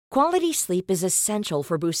Quality sleep is essential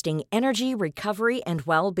for boosting energy, recovery, and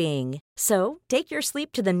well-being. So, take your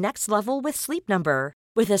sleep to the next level with Sleep Number.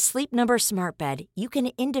 With a Sleep Number smart bed, you can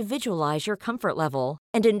individualize your comfort level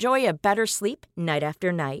and enjoy a better sleep night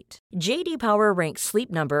after night. J.D. Power ranks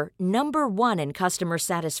Sleep Number number 1 in customer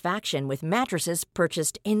satisfaction with mattresses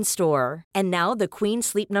purchased in-store. And now the Queen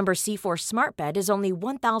Sleep Number C4 smart bed is only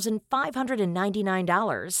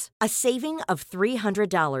 $1,599, a saving of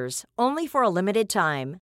 $300, only for a limited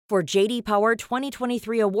time. For J.D. Power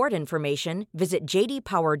 2023 award information, visit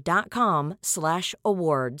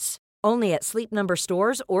jdpower.com/awards. Only at Sleep Number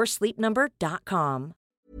stores or sleepnumber.com.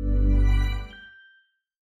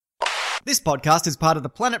 This podcast is part of the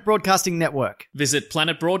Planet Broadcasting Network. Visit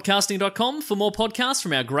planetbroadcasting.com for more podcasts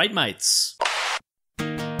from our great mates.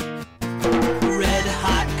 Red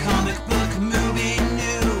hot comic book movie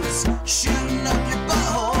news, shooting up your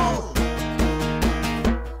butthole.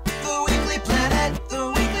 The Weekly Planet, the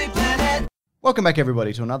Weekly Planet. Welcome back,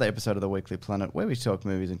 everybody, to another episode of the Weekly Planet, where we talk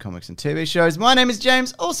movies and comics and TV shows. My name is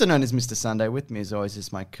James, also known as Mr. Sunday. With me, as always,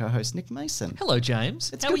 is my co-host, Nick Mason. Hello,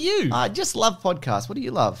 James. It's How are you? I just love podcasts. What do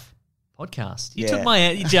you love? Podcast. Yeah. Took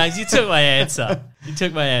my James. You took my answer. You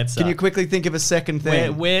took my answer. Can you quickly think of a second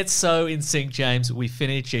thing? We're so in sync, James. We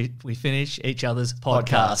finish each other's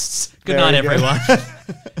podcasts. Good Very night, good. everyone.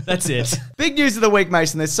 That's it. Big news of the week,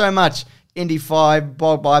 Mason. There's so much. Indy 5,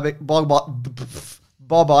 Bob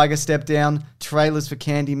Iger stepped down, trailers for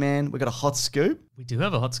Candyman. We got a hot scoop. We do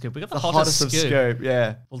have a hot scoop. We got the, Hottest of scoop,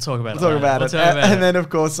 yeah. We'll talk about We'll it. talk about it. We'll talk about And it. then, of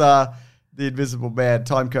course, the Invisible Man,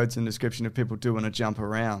 time codes and description if people do want to jump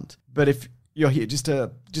around. But if you're here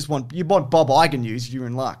you want Bob Iger news, you're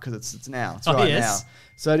in luck because it's now. It's right yes. now.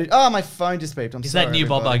 So my phone just beeped. I'm Is sorry, that new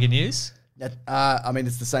everybody. Bob Iger news? I mean,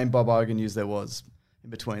 it's the same Bob Iger news there was in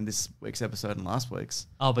between this week's episode and last week's.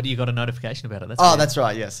 Oh, but you got a notification about it. That's Oh, good. that's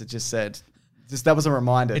right. Yes, it just said. That was a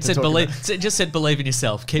reminder. It to said talk believe. about- It just said believe in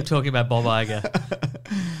yourself. Keep talking about Bob Iger.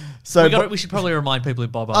 So We should probably remind people who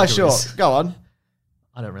Bob Iger oh, sure. is. Go on.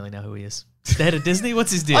 I don't really know who he is. The head of Disney?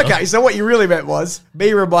 What's his deal? Okay, so what you really meant was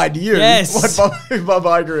me remind you Yes. who Bob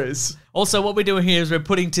Iger is. Also, what we're doing here is we're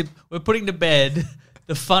putting to bed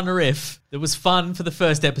the fun riff that was fun for the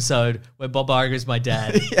first episode where Bob Iger is my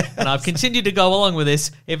dad. Yes. And I've continued to go along with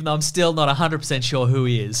this, even though I'm still not 100% sure who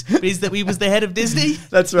he is. But he was the head of Disney?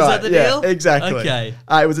 That's Is right. that the yeah, deal? exactly. Okay.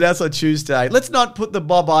 It was announced on Tuesday. Let's not put the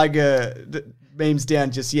Bob Iger memes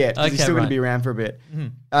down just yet, because he's Okay, still going right. to be around for a bit.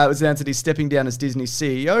 It was announced that he's stepping down as Disney's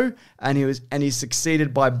CEO, and he's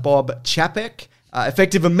succeeded by Bob Chapek.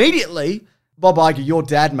 Effective immediately, Bob Iger, your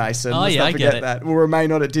dad, Mason. Oh, let's yeah, not I forget get it. that. Will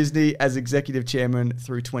remain on at Disney as executive chairman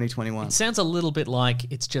through 2021. It sounds a little bit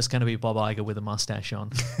like it's just going to be Bob Iger with a mustache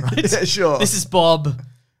on, right? Yeah, sure. This is Bob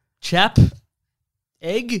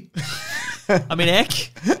Egg.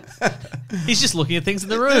 He's just looking at things in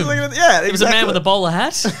the room. Yeah, There was a man with a bowler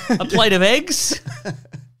hat, a plate of eggs.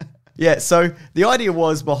 Yeah, so the idea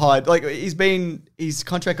was behind, his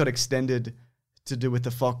contract got extended to do with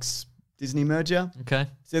the Fox Disney merger. Okay.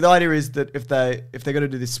 So the idea is that if they're going to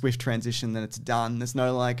do this swift transition, then it's done. There's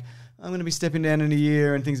no I'm going to be stepping down in a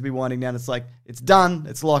year and things will be winding down. It's like, it's done.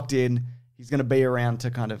 It's locked in. He's going to be around to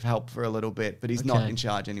kind of help for a little bit, but he's not Okay. in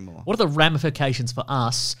charge anymore. What are the ramifications for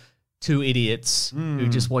us, two idiots who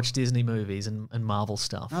just watch Disney movies and Marvel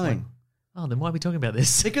stuff? Nothing. Then why are we talking about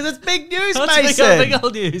this? Because it's big news, It's Mason. big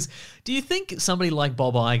old news. Do you think somebody like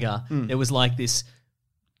Bob Iger, there was like this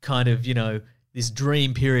kind of, this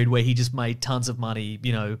dream period where he just made tons of money,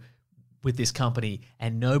 with this company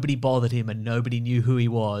and nobody bothered him and nobody knew who he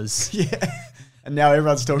was? Yeah. And now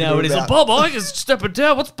everyone's talking Now it is about, Bob Iger's stepping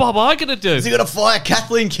down. What's Bob Iger going to do? is he going to fire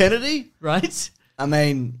Kathleen Kennedy? Right? I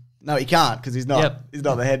mean, no, he can't because he's not. Yep. He's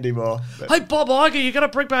not the head anymore. But- Hey, Bob Iger, you going to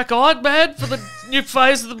bring back Iron Man for the new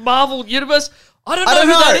phase of the Marvel Universe? I don't know don't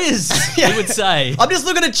who know. that is, Yeah. he would say. I'm just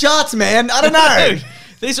looking at charts, man. I don't know.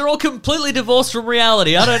 These are all completely divorced from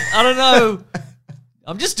reality. I don't know.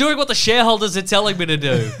 I'm just doing what the shareholders are telling me to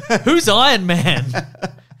do. Who's Iron Man?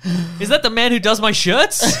 Is that the man who does my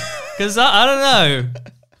shirts? Because I don't know.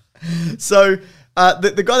 So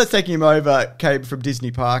the guy that's taking him over came from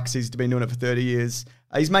Disney Parks. He's been doing it for 30 years.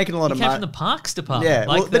 He's making a lot He of came money. from the parks department. Yeah,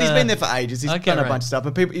 like but he's been there for ages. He's Okay, done a right. bunch of stuff.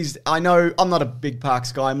 But people, I know I'm not a big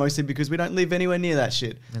parks guy, mostly because we don't live anywhere near that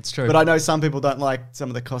shit. That's true. But I know some people don't like some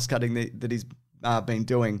of the cost cutting that he's been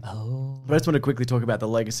doing. Oh. But I just want to quickly talk about the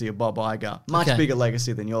legacy of Bob Iger. Much Okay. bigger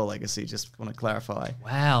legacy than your legacy, just want to clarify.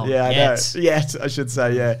 Wow. Yeah, Yes. I know. Yes, I should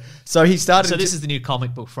say, yeah. So he started... So this is the new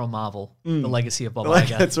comic book from Marvel, The Legacy of Bob Like,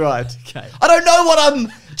 Iger. that's right. Okay. I don't know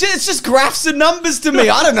what it's just graphs and numbers to me.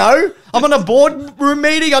 I don't know. I'm on a boardroom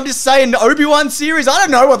meeting. I'm just saying Obi-Wan series. I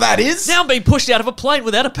don't know what that is. Now I'm being pushed out of a plane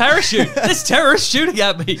without a parachute. There's terrorists shooting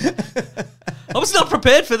at me. I was not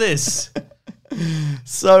prepared for this.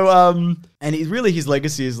 So, and his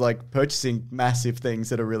legacy is like purchasing massive things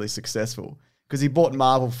that are really successful. Because he bought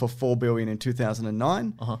Marvel for $4 billion in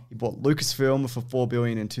 2009. He bought Lucasfilm for $4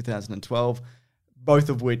 billion in 2012. Both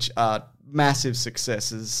of which are massive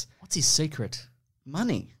successes. What's his secret?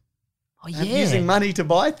 Money. Oh, And yeah. using money to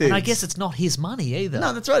buy things. And I guess it's not his money either.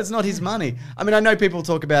 No, that's right. It's not his money. I mean, I know people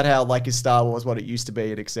talk about how like his Star Wars, what it used to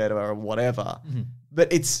be, and et cetera, or whatever.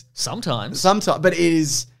 But it's Sometimes. but it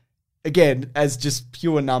is, again, as just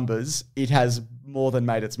pure numbers, it has more than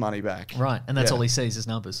made its money back. Right. And that's Yeah. all he sees is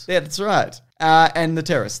numbers. Yeah, that's right. And the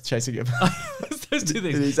terrorists chasing him. Those two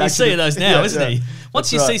things. He's He's actually- seeing those now, Yeah, isn't yeah. he? Once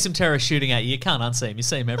That's you right. see some terrorists shooting at you, you can't unsee them. You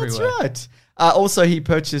see them everywhere. That's right. Also, he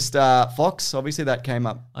purchased Fox. Obviously, that came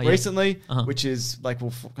up Oh, yeah. recently, Uh-huh. which is like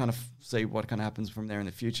we'll kind of see what kind of happens from there in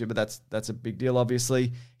the future. But that's a big deal.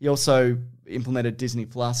 Obviously, he also implemented Disney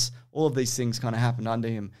Plus. All of these things kind of happened under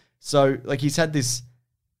him. So, like, he's had this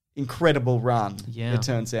incredible run. Yeah. It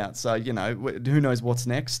turns out. So, you know, who knows what's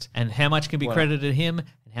next? And how much can be What? credited to him,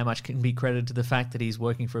 and how much can be credited to the fact that he's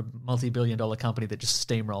working for a multi-billion-dollar company that just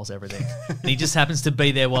steamrolls everything. And he just happens to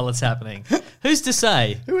be there while it's happening. Who's to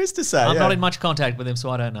say? Who is to say? I'm Yeah. not in much contact with him, so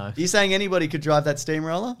I don't know. You saying anybody could drive that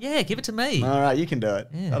steamroller? Yeah, give it to me. All right, you can do it.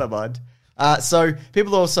 Yeah. I don't mind. So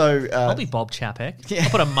people also I'll be Bob Chapek. Yeah. I'll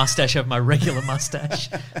put a mustache over my regular mustache.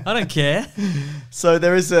 I don't care. So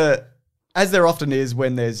there is as there often is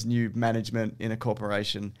when there's new management in a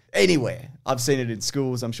corporation, anywhere. I've seen it in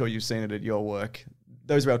schools. I'm sure you've seen it at your work.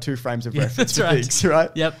 Those are our two frames of Yeah, reference that's for right. things, right?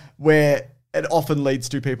 Yep. Where it often leads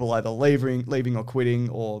to people either leaving or quitting,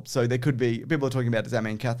 or so there could be people are talking about, does that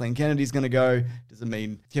mean Kathleen Kennedy's going to go? Does it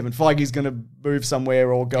mean Kevin Feige's going to move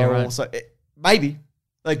somewhere or go? Yeah, right. Also, maybe.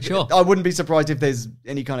 Like, Sure. I wouldn't be surprised if there's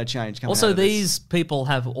any kind of change coming Also, out of this. these people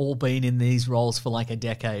have all been in these roles for like a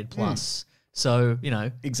decade plus. So, you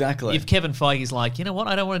know, Exactly. if Kevin Feige's like, you know what,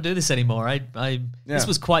 I don't want to do this anymore. This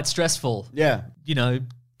was quite stressful. Yeah. You know,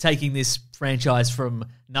 taking this franchise from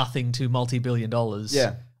nothing to multi-billion dollars.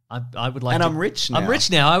 Yeah. I would like And to... I'm rich I'm now.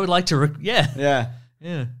 rich now. I would like to... Yeah.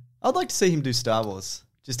 Yeah. I'd like to see him do Star Wars.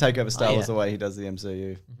 Just take over Star Oh, yeah. Wars the way he does the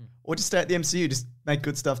MCU. Or just stay at the MCU, just make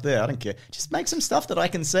good stuff there. I don't care. Just make some stuff that I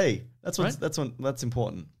can see. That's Right. that's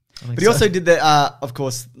important. think But he so. also did the of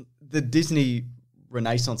course, the Disney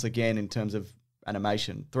Renaissance again in terms of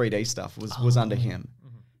animation, 3D stuff was under him.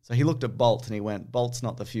 So he looked at Bolt and he went, Bolt's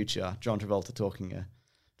not the future. John Travolta talking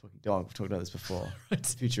dog. We've talked about this before. The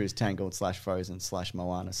future is Tangled /Frozen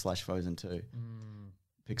 /Moana /Frozen 2.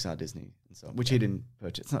 Pixar, Disney, and so on, which he didn't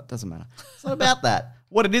purchase. It doesn't matter. It's not about that.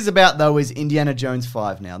 What it is about, though, is Indiana Jones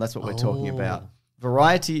 5 now. That's what we're talking about.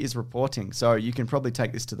 Variety is reporting, so you can probably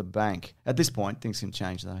take this to the bank. At this point, things can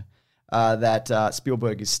change, though, that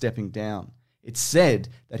Spielberg is stepping down. It's said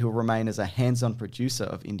that he'll remain as a hands-on producer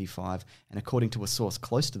of Indy 5, and according to a source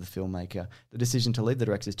close to the filmmaker, the decision to leave the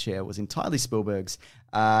director's chair was entirely Spielberg's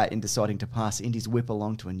in deciding to pass Indy's whip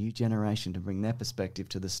along to a new generation to bring their perspective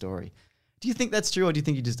to the story. Do you think that's true, or do you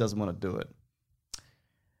think he just doesn't want to do it?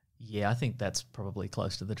 Yeah, I think that's probably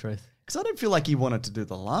close to the truth. Because I don't feel like he wanted to do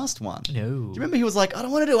the last one. No. Do you remember he was like, I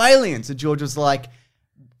don't want to do aliens? And George was like,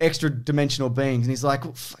 extra dimensional beings. And he's like,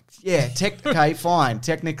 well, fuck, yeah, okay, fine.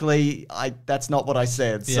 Technically, that's not what I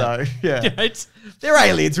said. So, yeah. They're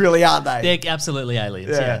aliens, really, aren't they? They're absolutely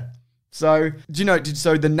aliens, yeah. So, do you know,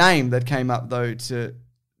 so the name that came up, though, to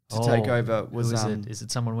take over was Who is it? Is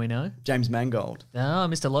it someone we know? James Mangold. Ah,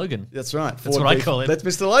 Mr. Logan. That's right. That's what I call him. That's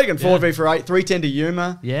Mr. Logan. Ford v for 8, 310 to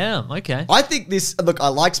Yuma. Yeah, okay. I think this. Look, I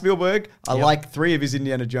like Spielberg. I like 3 of his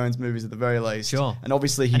Indiana Jones movies at the very least. Sure. And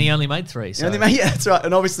obviously And he only made 3, so yeah, that's right.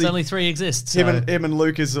 And obviously only 3 exist. him So. and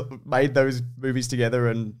Lucas made those movies together,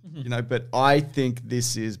 and you know. But I think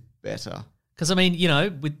this is better. Because, I mean, you know,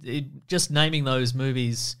 with just naming those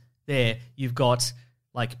movies there, you've got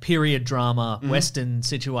like period drama, Western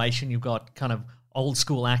situation. You've got kind of old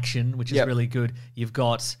school action, which is Yep. really good. You've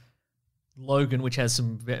got Logan, which has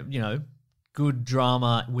some, you know, good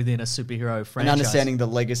drama within a superhero franchise. And understanding the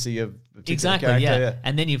legacy of a particular Exactly, character, yeah.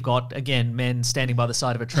 And then you've got, again, men standing by the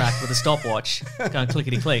side of a track with a stopwatch going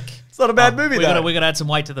clickety-click. It's not a bad movie, we though. We got to add some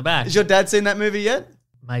weight to the back. Has your dad seen that movie yet?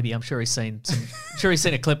 Maybe. I'm sure he's seen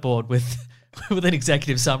a clipboard with with an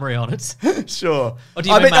executive summary on it. Sure. Or do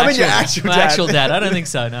you mean your actual my dad. actual dad? I don't think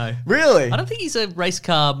so, no. Really? I don't think he's a race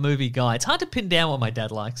car movie guy. It's hard to pin down what my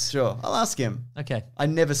dad likes. Sure. I'll ask him. Okay. I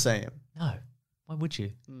never see him. No. Why would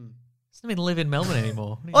you? He doesn't even live in Melbourne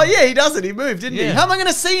anymore. Oh, yeah, he doesn't. He moved, didn't he? Yeah. How am I going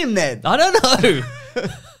to see him then? I don't know.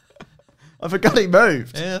 I forgot he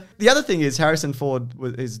moved. Yeah. The other thing is Harrison Ford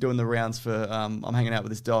is doing the rounds for I'm Hanging Out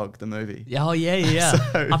with His Dog, the movie. Oh, yeah.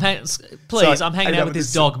 So- I'm hanging out with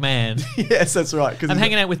this dog man. Yes, that's right. I'm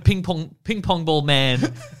hanging out with ping pong ball man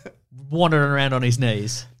wandering around on his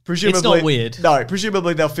knees. Presumably, it's not weird. No,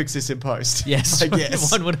 presumably they'll fix this in post. Yes, I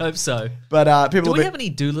guess. one would hope so. But people Do will we be- have any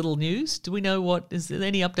Doolittle news? Do we know is there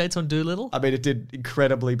any updates on Doolittle? I mean, it did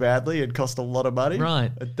incredibly badly. It cost a lot of money.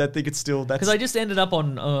 Right. I think it's still that's Because I just ended up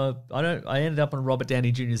on I ended up on Robert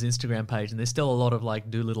Downey Jr.'s Instagram page, and there's still a lot of like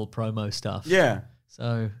Doolittle promo stuff. yeah.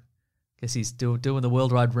 So, guess he's still doing the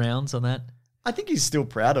worldwide rounds on that. I think he's still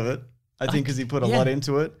proud of it. I think because he put a yeah. lot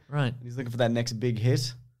into it. Right. He's looking for that next big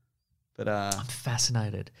hit. But I'm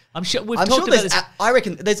fascinated. I'm sure we've I'm talked sure about there's. this. I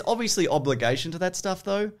reckon there's obviously obligation to that stuff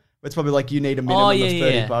though. It's probably like you need a minimum of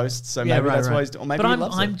 30 posts, so maybe that's why he's. Or maybe but he I'm,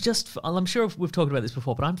 loves I'm it. just. I'm sure we've talked about this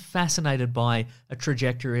before, but I'm fascinated by a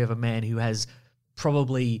trajectory of a man who has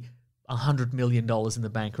probably $100 million in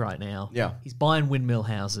the bank right now. Yeah. He's buying windmill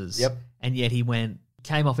houses. Yep. And yet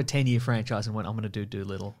came off a 10-year franchise and went, I'm going to do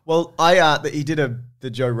Doolittle. Well, he did the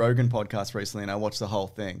Joe Rogan podcast recently, and I watched the whole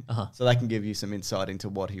thing, so that can give you some insight into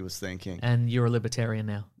what he was thinking. And you're a libertarian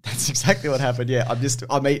now. That's exactly what happened. Yeah,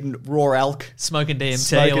 I'm eating raw elk, Smoking DMT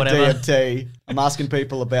smoking or whatever. DMT. I'm asking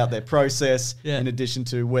people about their process, Yeah. in addition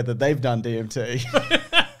to whether they've done DMT.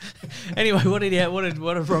 Anyway, what did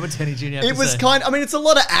Robert Downey Jr. have It to was say? it's a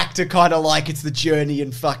lot of actor kind of like it's the journey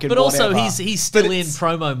and fucking. But also, whatever. he's still But in it's-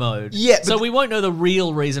 promo mode. Yeah, So but- we won't know the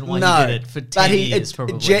real reason why he did it for 10 years,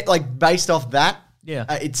 probably. Like based off that,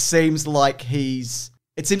 Yeah. it seems like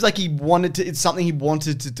It seems like he wanted to. It's something he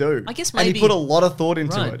wanted to do. I guess and maybe- he put a lot of thought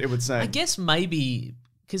into Right. it. It would seem. I guess maybe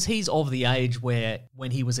because he's of the age where when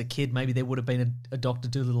he was a kid, maybe there would have been a Dr.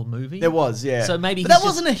 Doolittle movie. There was, yeah. So maybe but he's that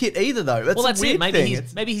wasn't a hit either, though. That's Well, a that's weird it. Maybe thing.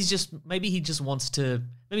 maybe he just wants to.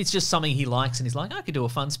 Maybe it's just something he likes, and he's like, I could do a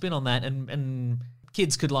fun spin on that, and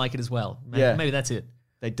kids could like it as well. Yeah. Maybe that's it.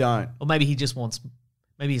 They don't. Or maybe he just wants.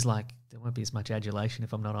 Maybe he's like, there won't be as much adulation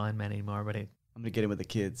if I'm not Iron Man anymore. But I'm gonna get in with the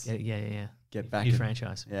kids. yeah. Get back New in.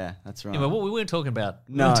 franchise. Yeah, that's right. Anyway, what we weren't talking about.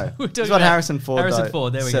 No, we were this talking is what about Harrison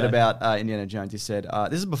Ford, There we said go. about Indiana Jones. He said,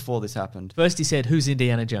 "This is before this happened." First, he said, "Who's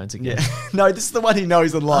Indiana Jones again?" Yeah, no, this is the one he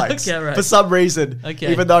knows and likes. Okay, right. For some reason,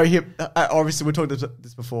 Okay. even though obviously we talked about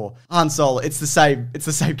this before, Han Solo, it's the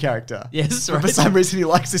same character. Yes, But right. for some reason he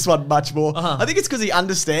likes this one much more. Uh-huh. I think it's because he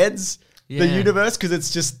understands Yeah. the universe because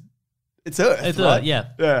it's Earth. It's right? Earth, yeah.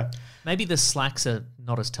 Yeah, Maybe the slacks are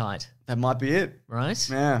not as tight, that might be it. right?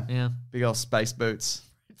 Yeah, Yeah. big old space boots.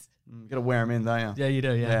 Gotta wear them in, don't you? Yeah, you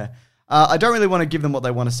do. Yeah. I don't really want to give them what they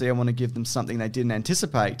want to see. I want to give them something they didn't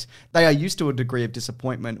anticipate. They are used to a degree of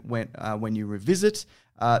disappointment when you revisit.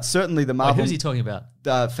 Certainly the Wait, Marvel who's he talking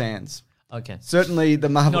about? fans. Okay. Certainly the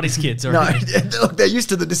Marvel... Not his kids, or No, anything. look, they're used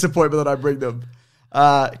to the disappointment that I bring them.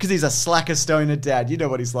 Because he's a slacker stoner dad. You know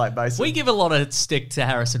what he's like, basically. We give a lot of stick to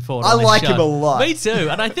Harrison Ford. I on this like show. him a lot. Me too.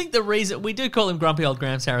 And I think the reason we do call him Grumpy Old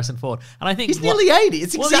Gramps Harrison Ford, and I think He's nearly 80.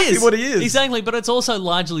 It's exactly what he is. Exactly, but it's also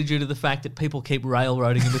largely due to the fact that people keep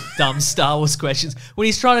railroading him with dumb Star Wars questions when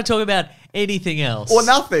he's trying to talk about anything else Or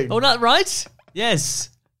nothing. Or not, right? Yes.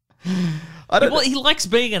 I don't Well, he likes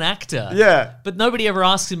being an actor. Yeah. But nobody ever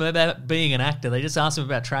asks him about being an actor. They just ask him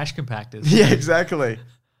about trash compactors. Yeah, exactly.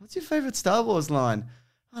 What's your favorite Star Wars line?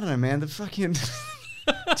 I don't know, man. The fucking...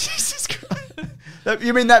 Jesus Christ.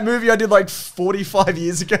 You mean that movie I did like 45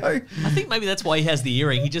 years ago? I think maybe that's why he has the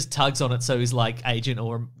earring. He just tugs on it so his like agent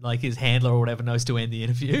or like his handler or whatever knows to end the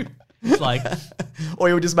interview. It's like, Or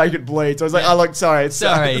he would just make it bleed. So I was like, Yeah. oh, look, sorry.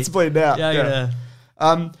 sorry. It's bleeding out. Yeah.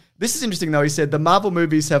 This is interesting, though. He said, the Marvel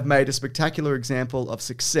movies have made a spectacular example of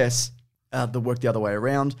success that worked the other way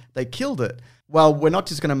around. They killed it. Well, we're not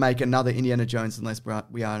just going to make another Indiana Jones unless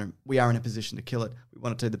we are in a position to kill it. We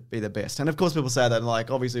want it to be the best. And of course, people say that, like,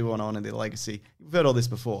 obviously we want to honor their legacy. We've heard all this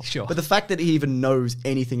before. Sure. But the fact that he even knows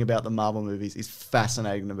anything about the Marvel movies is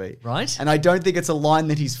fascinating to me. Right. And I don't think it's a line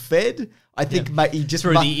that he's fed. I think he just...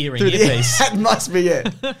 Through the earring earpiece. That must be it.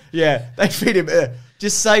 Yeah. They feed him...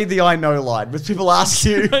 just say the I know line. When people ask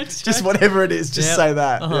you, Right. just whatever it is, just Yep. say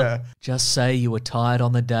that. Uh-huh. Yeah. Just say you were tired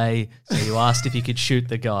on the day, so you asked if you could shoot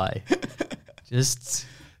the guy. Just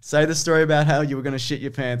Say the story about how you were going to shit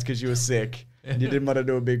your pants because you were sick. and you didn't want to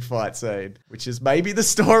do a big fight scene, which is maybe the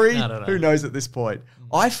story. I don't know. Who knows at this point?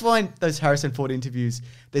 I find those Harrison Ford interviews,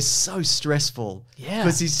 they're so stressful. Yeah.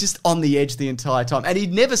 Because he's just on the edge the entire time. And he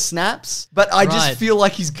never snaps, but I Right. just feel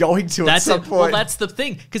like he's going to at some point. Well, that's the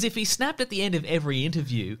thing. Because if he snapped at the end of every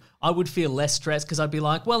interview, I would feel less stressed because I'd be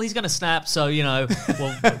like, well, he's going to snap, so,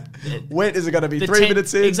 well... When is it going to be? the 3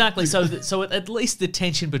 minutes in? Exactly. So at least the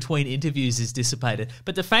tension between interviews is dissipated.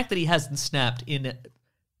 But the fact that he hasn't snapped in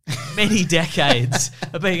many decades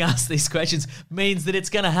of being asked these questions means that it's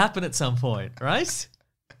going to happen at some point, right?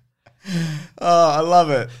 Oh, I love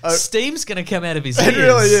it. Steam's going to come out of his ears. It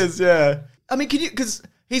really is, yeah. I mean, because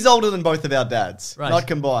he's older than both of our dads, Right. not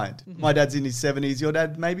combined. My dad's in his 70s. Your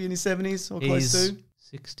dad maybe in his 70s or close He's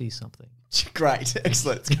to? 60-something. Great,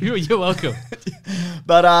 excellent. You're welcome.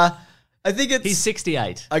 But I think it's... He's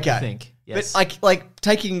 68, Okay. I think. Yes. But like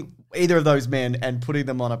taking either of those men and putting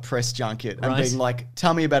them on a press junket and Right. being like,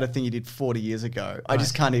 tell me about a thing you did 40 years ago. I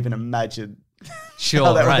just can't even imagine Sure,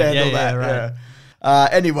 how they would right. handle Yeah, that. right. Yeah.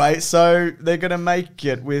 Anyway, so they're going to make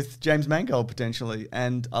it with James Mangold potentially.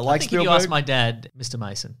 And I I like think if Spielberg. you asked my dad, Mr.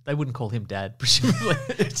 Mason, they wouldn't call him dad, presumably.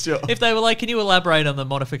 Sure. If they were like, can you elaborate on the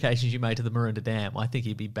modifications you made to the Maroondah Dam? I think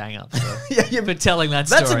he'd be bang up for, Yeah, for telling that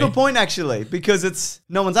story. That's a good point, actually, because it's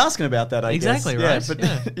no one's asking about that. I Exactly, guess. right, Yeah,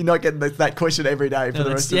 but yeah. you're not getting that question every day for No, the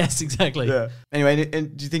that's- rest of yes, exactly. Yeah. Anyway,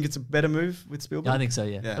 and do you think it's a better move with Spielberg? I think so,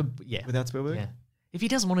 yeah. Yeah. Yeah. Without Spielberg? Yeah. If he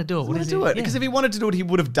doesn't want to do it, I what want does to do he it because if he wanted to do it, he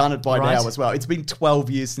would have done it by Right. now as well. It's been 12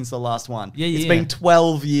 years since the last one. Yeah, It's yeah. been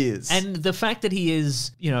 12 years. And the fact that he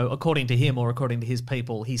is, according to him or according to his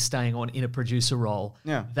people, he's staying on in a producer role.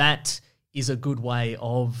 Yeah. That is a good way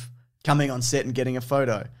of coming on set and getting a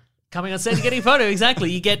photo. coming on set and getting a photo.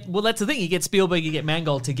 Exactly. That's the thing. You get Spielberg, you get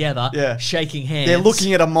Mangold together, Yeah. shaking hands. They're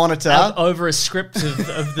looking at a monitor. Over a script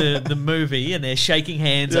of the movie, and they're shaking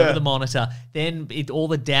hands Yeah. over the monitor. Then all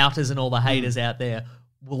the doubters and all the haters out there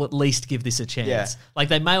will at least give this a chance. Yeah. Like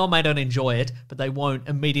they may or may not enjoy it, but they won't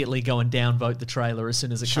immediately go and downvote the trailer as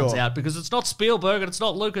soon as it comes Sure. out because it's not Spielberg and it's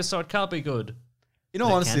not Lucas, so it can't be good. In all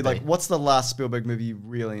They honesty, can like, be. what's the last Spielberg movie you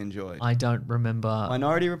really enjoyed? I don't remember.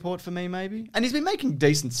 Minority Report for me, maybe? And he's been making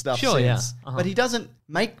decent stuff Sure, since. yeah. Uh-huh. But he doesn't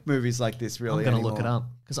make movies like this really I'm going to anymore. look it up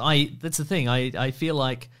because that's the thing. I feel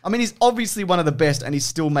like I mean, he's obviously one of the best and he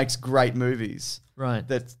still makes great movies. right,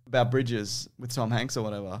 That's about bridges with Tom Hanks or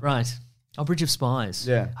whatever. right. Oh, Bridge of Spies.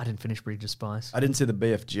 Yeah. I didn't finish Bridge of Spies. I didn't see the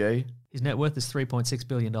BFG. His net worth is $3.6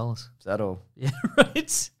 billion. Is that all? Yeah,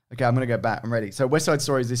 right. Okay, I'm going to go back. I'm ready. So West Side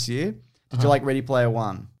Story is this year. Did you like Ready Player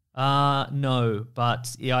One? No,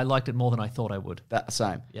 but yeah, I liked it more than I thought I would. That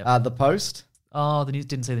same. Yep. The Post, Oh,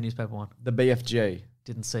 didn't see the newspaper one. the BFG.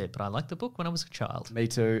 Didn't see it, but I liked the book when I was a child. Me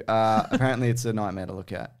too. Apparently, it's a nightmare to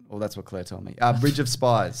look at. Well, that's what Claire told me. Bridge of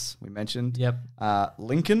Spies, we mentioned. Yep.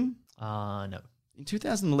 Lincoln. No. In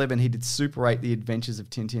 2011, he did Super 8, The Adventures of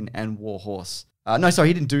Tintin and Warhorse. No, sorry,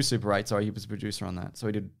 he didn't do Super 8. Sorry, he was a producer on that. So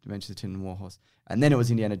he did Adventures of Tintin and Warhorse. And then it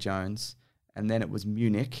was Indiana Jones. And then it was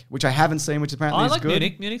Munich, which I haven't seen, which apparently I is like good.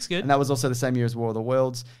 Munich. Munich's good. And that was also the same year as War of the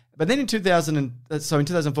Worlds. But then in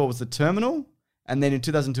 2004 was The Terminal. And then in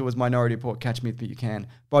 2002 was Minority Report, Catch Me If You Can.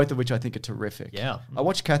 Both of which I think are terrific. Yeah. I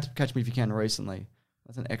watched Catch Me If You Can recently.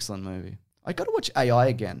 That's an excellent movie. I got to watch AI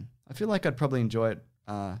again. I feel like I'd probably enjoy it.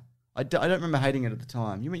 I don't remember hating it at the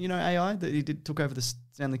time. You know AI that he took over the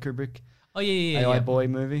Stanley Kubrick Oh yeah. AI yeah. boy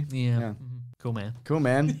movie. Yeah. Mhm. Cool man. Cool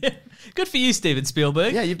man. Good for you, Steven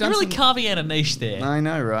Spielberg. Yeah, you've done You're really some- carving out a niche there. I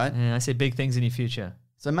know, right? Yeah, I see big things in your future.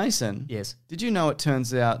 So Mason, Yes. did you know it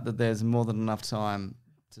turns out that there's more than enough time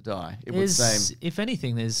to die? It would seem If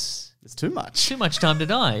anything, there's it's too much. too much time to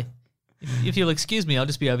die. If you'll excuse me, I'll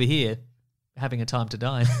just be over here having a time to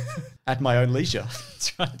die. At my own leisure.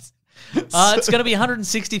 That's right. It's going to be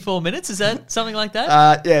 164 minutes. Is that something like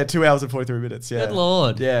that? Yeah, 2 hours and 43 minutes. Yeah. Good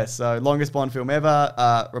Lord. Yeah, so longest Bond film ever.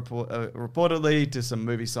 Reportedly to some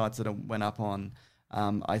movie sites that it went up on.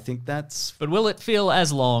 I think that's But will it feel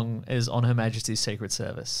as long as On Her Majesty's Secret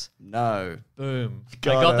Service? no. Boom. I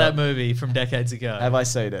Got got it. that movie from decades ago. Have I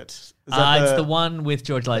seen it? Is that It's the one with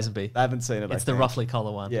George Lazenby. I haven't seen it. It's I the think. roughly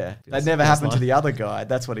collar one. Yeah, Feels- that never feels happened to like- the other guy.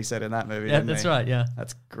 That's what he said in that movie. Yeah, didn't that's he? right. Yeah,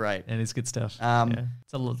 That's great. and it's good stuff. Um, Yeah.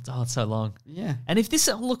 It's so long. Yeah. And if this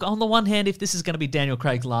look on the one hand, if this is going to be Daniel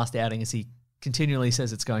Craig's last outing, as he continually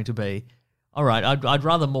says it's going to be, all right, I'd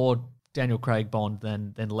rather more Daniel Craig Bond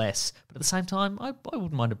than less. But at the same time, I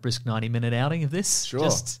wouldn't mind a brisk 90-minute outing of this. Sure.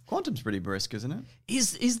 Just, Quantum's pretty brisk, isn't it?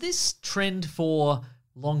 is this trend for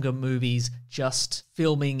longer movies just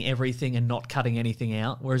filming everything and not cutting anything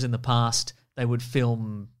out, whereas in the past they would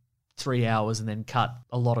film 3 hours and then cut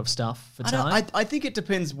a lot of stuff for time. I think it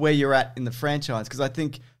depends where you're at in the franchise, because I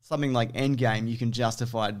think something like Endgame, you can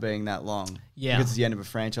justify it being that long. Yeah. Because it's the end of a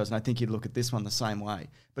franchise, and I think you'd look at this one the same way.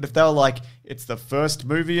 But if they were like, it's the first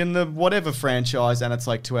movie in the whatever franchise, and it's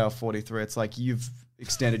like 2 hours 43, it's like you've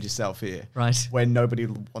extended yourself here. Right. Where nobody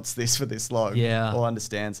wants this for this long. Yeah. Or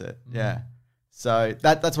understands it. Yeah. So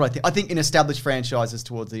that's what I think. I think in established franchises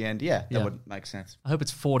towards the end, that would make sense. I hope it's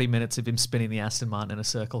 40 minutes of him spinning the Aston Martin in a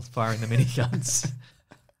circle, firing the miniguns.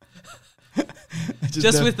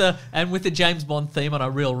 Just with the James Bond theme on a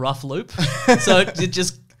real rough loop. So it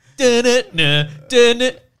just dun it,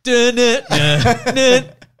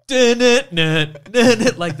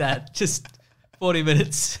 like that. Just 40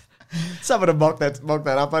 minutes. Someone to mock that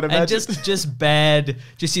up, I'd imagine. And just bad.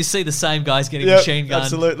 Just you see the same guys getting machine gunned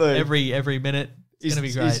absolutely. every minute. It's going to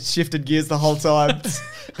be great. He's shifted gears the whole time. Oh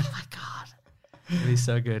my God. It'd be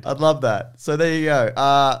so good. I'd love that. So there you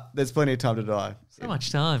go. There's plenty of time to die. So much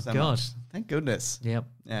time. So God. much. Thank goodness. Yep.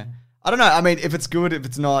 Yeah. I don't know. I mean, if it's good, if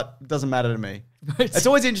it's not, it doesn't matter to me. It's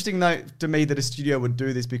always interesting, though, to me that a studio would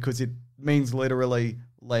do this because it means literally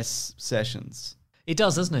less sessions. It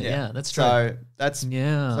does, doesn't it? Yeah, that's true. So that's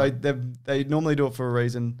Yeah. So they normally do it for a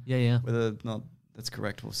reason. Yeah. Whether or not that's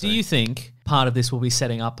correct, we'll see. Do you think part of this will be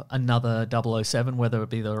setting up another 007, whether it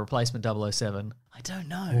be the replacement 007 I don't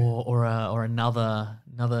know. or another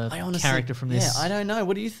I honestly, character from this? Yeah, I don't know.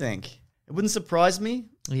 What do you think? It wouldn't surprise me,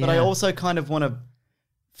 but Yeah. I also kind of want a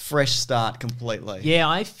fresh start completely. Yeah,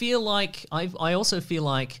 I feel like I also feel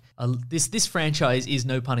like this franchise is,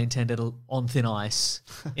 no pun intended, on thin ice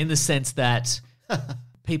in the sense that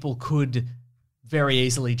people could very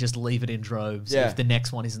easily just leave it in droves if the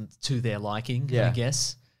next one isn't to their liking. Yeah. I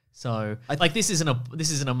guess. So this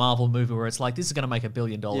isn't a Marvel movie where it's like this is going to make $1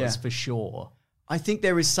 billion for sure. I think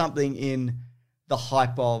there is something in the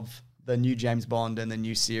hype of the new James Bond and the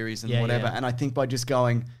new series and whatever. Yeah. And I think by just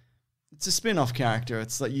going, it's a spin-off character.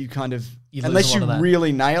 It's like you kind of, You lose unless a lot you of that.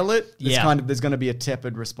 really nail it, it's Yeah. kind of, there's going to be a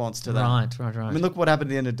tepid response to that. Right. I mean, look what happened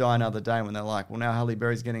at the end of Die Another Day when they're like, well, now Halle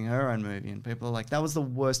Berry's getting her own movie. And people are like, that was the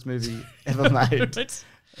worst movie ever made.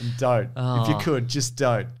 And don't. If you could, just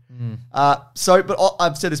don't. But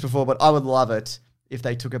I've said this before, but I would love it if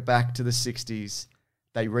they took it back to the 60s,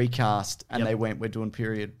 they recast, and they went, we're doing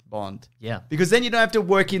period Bond. Yeah. Because then you don't have to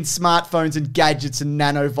work in smartphones and gadgets and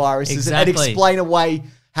nanoviruses and Exactly. explain away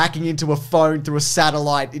hacking into a phone through a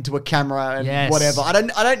satellite into a camera and whatever. I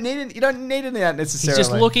don't need it. You don't need any of that necessarily. He's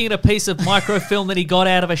just looking at a piece of microfilm that he got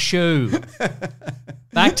out of a shoe.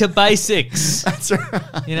 Back to basics. That's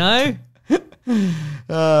right. You know?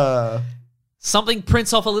 Something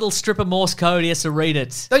prints off a little strip of Morse code. He has to read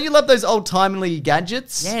it. Don't you love those old timely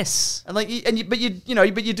gadgets? Yes. And but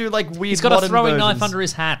you do like weird. He's got a modern throwing versions. knife under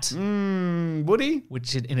his hat, Would he?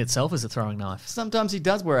 which in itself is a throwing knife. Sometimes he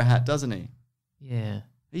does wear a hat, doesn't he? Yeah.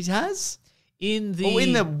 He has. In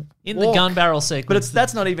the walk. gun barrel sequence, But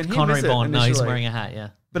that's not even him, Connery is it, Bond. No, he's initially? wearing a hat. Yeah.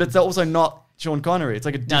 But it's also not Sean Connery. It's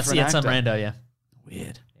like a different It's actor. some rando. Yeah.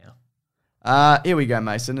 Weird. Yeah. Here we go,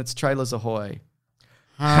 Mason. It's Trailers Ahoy.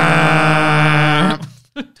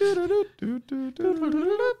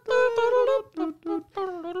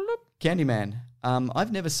 Candyman.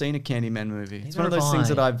 I've never seen a Candyman movie. It's one of Neither those have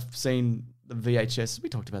things I. that I've seen the VHS. We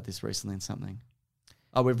talked about this recently in something.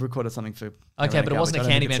 Oh, we've recorded something for... Okay, but it wasn't a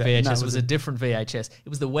Candyman VHS. It was a different VHS. It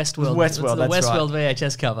was the Westworld. Westworld, the that's Westworld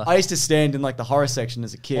VHS cover. I used to stand in like the horror section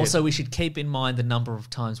as a kid. Also, we should keep in mind the number of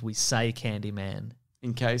times we say Candyman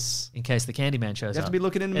in case the Candyman shows up. you have to be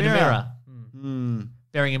looking in the In a mirror. mirror.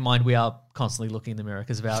 Bearing in mind we are constantly looking in the mirror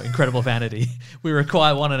because of our incredible vanity. We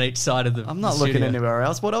require one on each side of the I'm not the looking studio. anywhere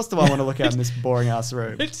else. What else do I want to look at in this boring ass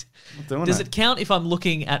room? Does Not doing it count if I'm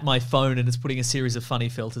looking at my phone and it's putting a series of funny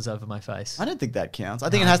filters over my face? I don't think that counts. I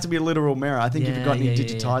think it has to be a literal mirror. I think if you've got any Yeah.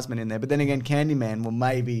 digitizement in there. But then again, Candyman will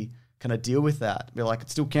maybe kind of deal with that. Be like, it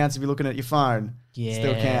still counts if you're looking at your phone. It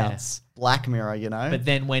still Yeah. counts. Black Mirror, you know? But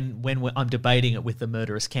then when I'm debating it with the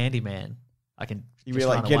murderous Candyman, I can you just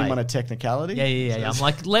really like run get away. him on a technicality? Yeah. I'm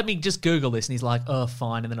like, let me just Google this, and he's like, oh,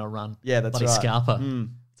 fine, and then I'll run. Yeah, that's bloody right. Scarpa. Mm.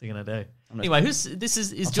 What's he gonna do? Anyway, is I'll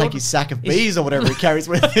Jordan? take his sack of bees or whatever he carries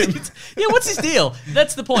with him. Yeah, what's his deal?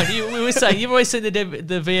 That's the point. We were saying you've always seen the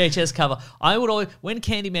VHS cover. I would always, when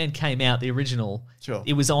Candyman came out, the original, Sure.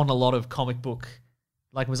 it was on a lot of comic book,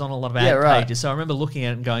 like it was on a lot of ad Yeah, right. pages. So I remember looking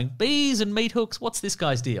at it and going, bees and meat hooks. What's this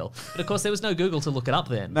guy's deal? But of course, there was no Google to look it up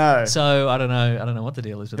then. No. So I don't know what the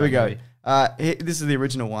deal is with Here we that go. movie. This is the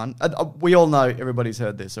original one. We all know, everybody's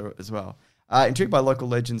heard this as well. Intrigued by local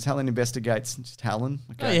legends, Helen investigates. Just Helen.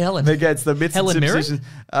 Okay. Oh, yeah, Helen. Investigates the myths Helen and Mirren?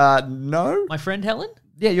 superstitions. No. My friend Helen.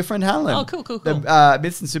 Yeah, your friend Helen. Oh, cool. The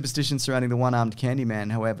myths and superstitions surrounding the one-armed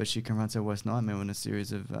Candyman. However, she confronts her worst nightmare when a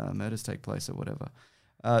series of murders take place or whatever.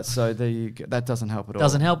 So that doesn't help at all.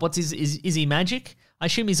 Doesn't help. What's his? Is he magic? I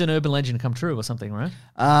assume he's an urban legend come true or something, right?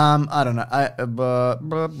 I don't know.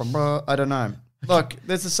 I don't know. Look,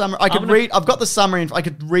 there's a summary. I've got the summary. I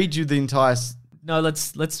could read you the entire. No,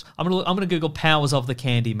 let's. I'm gonna Google powers of the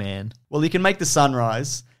Candyman. Well, you can make the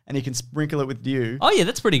sunrise, and you can sprinkle it with dew. Oh yeah,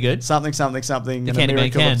 that's pretty good. Something. The The and a Candyman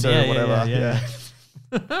miracle can. of two, Yeah, whatever.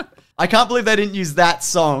 yeah. I can't believe they didn't use that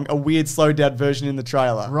song, a weird slowed down version in the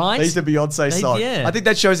trailer. Right? They used a Beyonce song. yeah. I think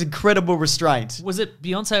that shows incredible restraint. Was it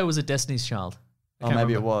Beyonce or was it Destiny's Child? I Oh, can't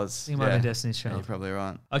maybe remember. it was. I think it might be Destiny's Yeah, you're Child. probably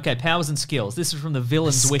right. Okay, powers and skills. This is from the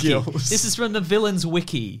Villains Wiki. Skills. This is from the Villains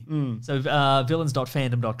Wiki. So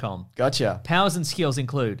villains.fandom.com. Gotcha. Powers and skills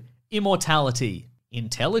include immortality,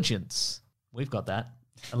 intelligence. We've got that,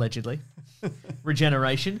 allegedly.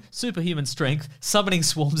 Regeneration, superhuman strength, summoning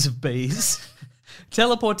swarms of bees.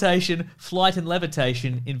 Teleportation, flight and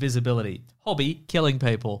levitation, invisibility. Hobby, killing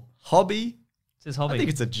people. Hobby? It says hobby. I think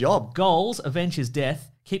it's a job. Goals, avenge his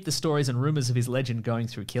death, keep the stories and rumors of his legend going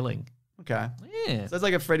through killing. Okay. Yeah. So it's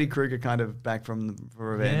like a Freddy Krueger kind of back for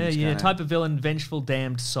revenge. Yeah. kinda. Type of villain, vengeful,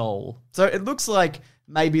 damned soul. So it looks like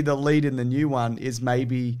maybe the lead in the new one is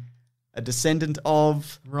maybe a descendant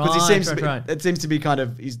of. Because Right. It seems to be kind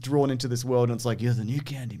of, he's drawn into this world and it's like, you're the new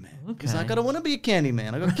Candyman. He's Okay. like, I don't want to be a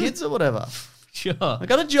Candyman. I got kids or whatever. Sure. I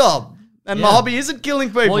got a job. And my Yeah. hobby isn't killing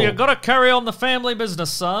people. Well, you got to carry on the family business,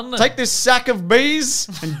 son. Take this sack of bees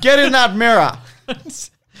and get in that mirror.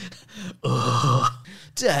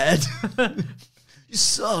 Dad, you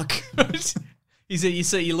suck.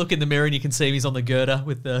 You look in the mirror and you can see him. He's on the girder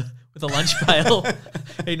with a lunch pail,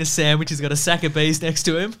 eating a sandwich. He's got a sack of bees next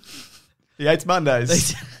to him. He hates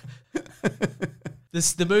Mondays.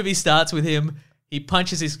 The movie starts with him. He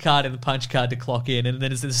punches his card in the punch card to clock in, and then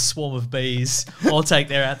there's this swarm of bees all take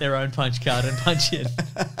their own punch card and punch in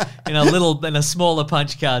in a smaller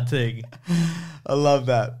punch card thing. I love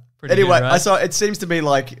that. Pretty Anyway, good, right? I saw it seems to be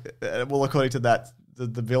like, according to that,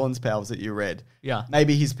 the villain's powers that you read. Yeah.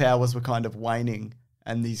 Maybe his powers were kind of waning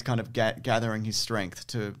and he's kind of gathering his strength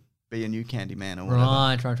to be a new Candyman or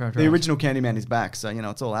whatever. Right. The original Candyman is back, so,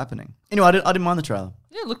 it's all happening. Anyway, I didn't mind the trailer.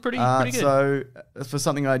 Yeah, it looked pretty good. So, for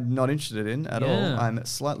something I'm not interested in at all, Yeah. I'm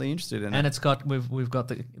slightly interested in And it. it's got we've got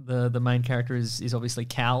the main character is obviously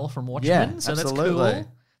Cal from Watchmen, Yeah, so absolutely. that's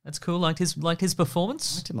cool. That's cool. Liked his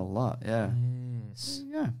performance. liked him a lot, yeah. Yes.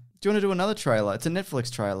 Yeah. Do you want to do another trailer? It's a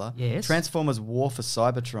Netflix trailer. Yes. Transformers War for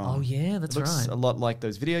Cybertron. Oh yeah, that's It looks right. a lot like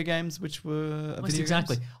those video games, which were Almost video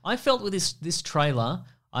exactly. games. I felt with this trailer,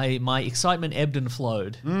 my excitement ebbed and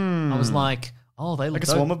flowed. I was like, oh, they look Like a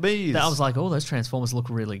swarm of bees. I was like, oh, those Transformers look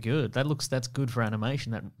really good. That's good for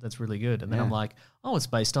animation. That's really good. And then Yeah. I'm like, oh, it's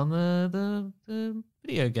based on the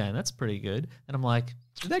video game. That's pretty good. And I'm like,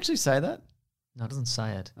 Did they actually say that? no, it doesn't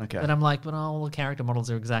say it. Okay. But I'm like, but all the character models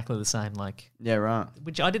are exactly the same. Like, Yeah, right.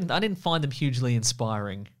 which I didn't find them hugely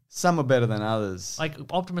inspiring. Some are better than others. Like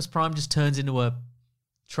Optimus Prime just turns into a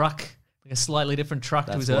truck, like a slightly different truck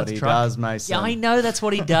to That's his what Earth he truck. does, Mason. Yeah, I know that's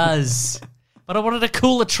what he does. But I wanted a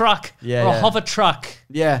cooler truck or a Yeah. hover truck.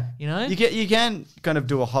 Yeah. You know? You can kind of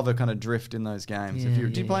do a hover kind of drift in those games. Yeah,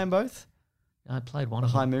 Do you play them both? I played one The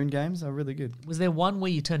of High them. Moon games are really good. Was there one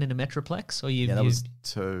where you turned into Metroplex, or you? Yeah, that you- was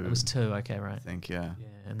two. It was two. Okay, right. I think, yeah. Yeah,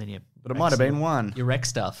 and then you. But it might have been one. Your wreck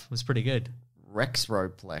stuff was pretty good.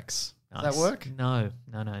 Rexroplex. Does Nice. that work? No.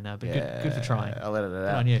 But good for trying. I'll edit it Good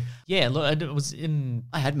out. on you. Yeah, look, it was in.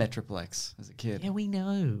 I had Metroplex as a kid. Yeah, we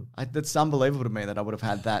know. That's unbelievable to me that I would have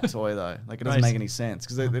had that toy though. Like it doesn't Right. make any sense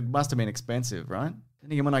because it must have been expensive, right?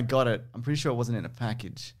 And again, when I got it, I'm pretty sure it wasn't in a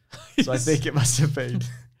package, so I think it must have been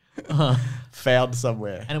found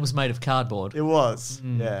somewhere. And it was made of cardboard, It was,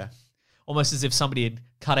 Mm. yeah. almost as if somebody had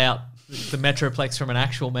cut out the Metroplex from an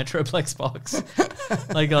actual Metroplex box,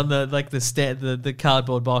 like on the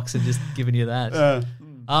cardboard box, and just given you that.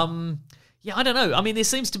 Yeah, I don't know. I mean, there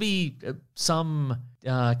seems to be some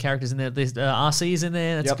characters in there. There's RC is in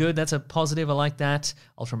there. That's Yep. good. That's a positive. I like that.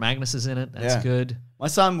 Ultra Magnus is in it. That's Yeah. good. My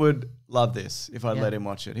son would love this if I Yeah. let him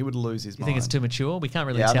watch it. He would lose his You mind. think it's too mature? We can't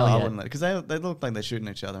really Yeah, tell I yet. wouldn't because they look like they're shooting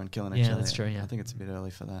each other and killing each Yeah, other. that's true, yeah. I think it's a bit early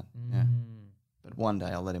for that. Yeah. But one day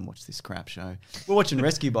I'll let him watch this crap show. We're watching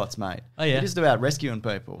Rescue Bots, mate. Oh, yeah? It is about rescuing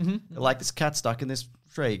people. They're like, this cat stuck in this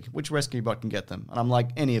tree. Which rescue bot can get them? And I'm like,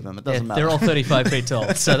 any of them. It doesn't matter. They're all 35 feet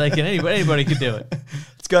tall, so they can anybody can do it.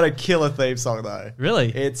 It's got a killer theme song though. Really?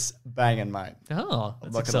 It's banging, mate. Oh,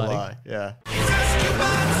 I'm that's not exciting. gonna lie. Yeah.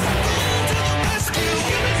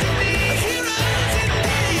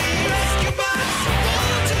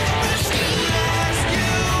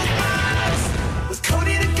 With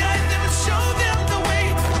Cody the guy that would show them the way.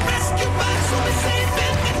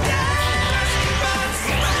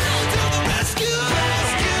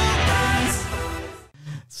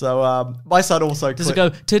 So my son also Does it go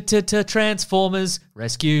to Transformers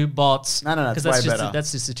Rescue Bots? No, it's 'Cause way that's just better.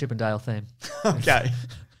 that's just a Chip and Dale theme. Okay.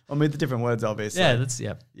 I mean, the different words, obviously.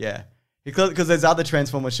 Yeah. Yeah. Because there's other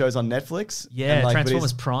Transformers shows on Netflix. Yeah, and, like,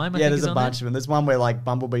 Transformers but he's- Prime, I Yeah, think, there's is a on bunch there. of them. There's one where like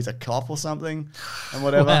Bumblebee's a cop or something and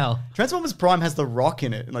whatever. Wow. Transformers Prime has The Rock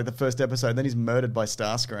in it in like the first episode. Then he's murdered by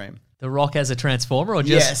Starscream. The Rock as a Transformer, or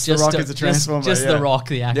just Yes, The just Rock as a Transformer, just yeah. The Rock,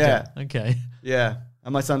 the actor. Yeah. Okay. Yeah.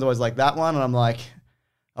 And my son's always like, that one? And I'm like,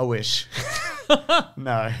 I wish.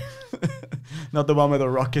 No. Not the one where The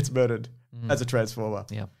Rock gets murdered as a Transformer.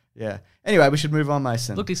 Yeah. Yeah. Anyway, we should move on,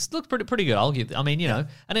 Mason. Look, it's looked pretty good. I'll give. I mean, you know,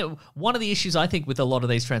 and one of the issues I think with a lot of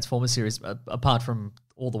these Transformers series, apart from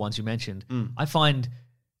all the ones you mentioned, I find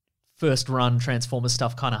first run Transformers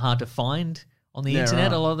stuff kind of hard to find on the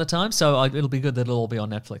internet right. a lot of the time. So it'll be good that it'll all be on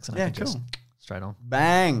Netflix and I Yeah, can just cool. straight on.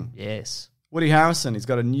 Bang. Yes, Woody Harrelson, he's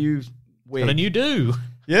got a new wig. got a new do.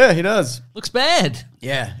 Yeah, he does. Looks bad.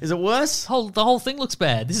 Yeah. Is it worse? The whole thing looks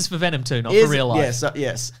bad. This is for Venom 2, not for real life. Yes,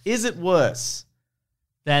 yes. Is it worse?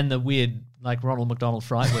 Than the weird like Ronald McDonald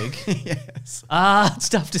fright wig. Yes. It's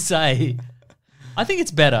tough to say. I think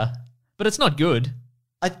it's better, but it's not good.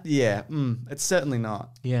 It's certainly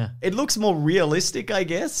not. Yeah. It looks more realistic, I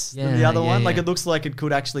guess, than the Yeah, other yeah, one. Like, yeah. it looks like it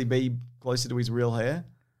could actually be closer to his real hair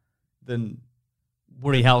than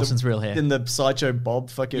Woody Harrelson's real hair. the Sideshow Bob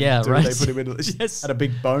fucking Yeah, dude right. they put him in. Yes. Had a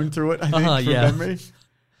big bone through it, I think, from yeah. memory.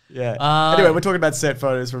 Yeah. Anyway, we're talking about set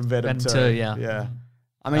photos from Venom 2. Yeah. Yeah.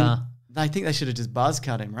 I mean, I think they should have just buzz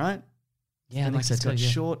cut him, right? Yeah, I And think so he's got too. Yeah.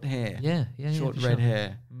 short hair. Yeah, Short for red sure.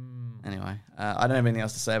 hair. Anyway, I don't have anything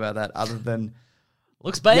else to say about that other than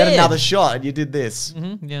Looks bad. you had another shot and you did this.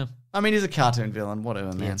 Yeah. I mean, he's a cartoon villain,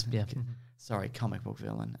 whatever, man. Yeah. Sorry, comic book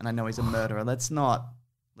villain. And I know he's a murderer. Let's not,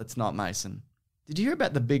 Mason. Did you hear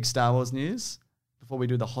about the big Star Wars news before we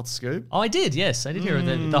do the hot scoop? Oh, I did. Yes, I did hear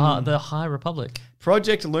the High Republic.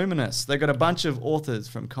 Project Luminous. They've got a bunch of authors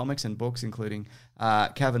from comics and books, including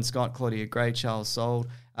Cavan Scott, Claudia Gray, Charles Soule,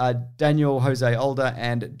 Daniel Jose Older,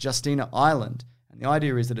 and Justina Ireland. And the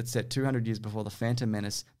idea is that it's set 200 years before the Phantom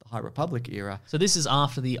Menace, the High Republic era, So this is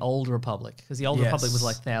after the Old Republic, because the Old Yes. Republic was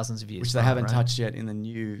like thousands of years. which they prior, haven't right? touched yet in the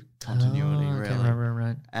new continuity, Oh, okay, really.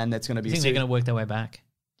 right. And that's going to be You think they're going to work their way back?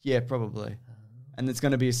 Yeah, probably. And it's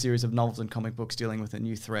going to be a series of novels and comic books dealing with a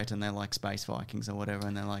new threat, and they're like space Vikings or whatever,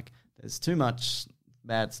 and they're like, there's too much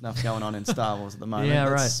bad stuff going on in Star Wars at the moment. Yeah,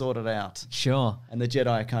 Let's right. sort it out. Sure. And the Jedi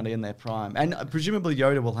are kind of in their prime. And presumably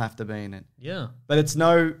Yoda will have to be in it. Yeah. But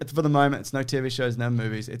for the moment, it's no TV shows, no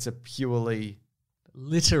movies. It's a purely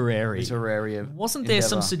Literary. literary Wasn't there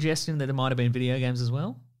some endeavor. suggestion that there might have been video games as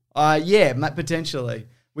well? Yeah, potentially.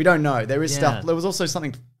 We don't know. There is Yeah. stuff. There was also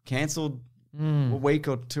something cancelled a week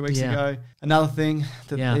or 2 weeks Yeah. ago. Another thing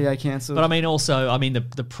that Yeah. EA cancelled. But I mean, also,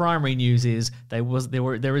 the primary news is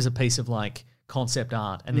there is a piece of like concept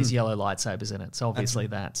art and there's yellow lightsabers in it. So obviously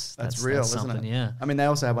that's real, something, isn't it? Yeah. I mean, they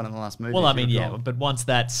also had one in the last movie. Well, if I you mean, yeah, recall. but once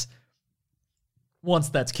that's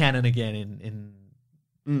canon again in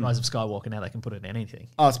Rise of Skywalker, now they can put it in anything.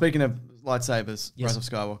 Oh, speaking of lightsabers, Yes. Rise of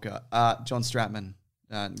Skywalker, John Stratman,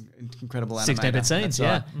 incredible animator. 16-bit scenes, That's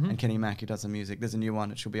yeah. right. And Kenny Mack, who does the music. There's a new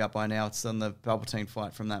one. It should be up by now. It's on the Palpatine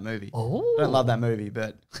fight from that movie. Oh. I don't love that movie,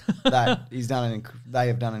 but they have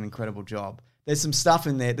done an incredible job. There's some stuff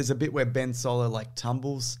in there. There's a bit where Ben Solo like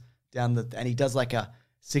tumbles down and he does like a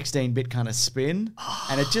 16-bit kind of spin,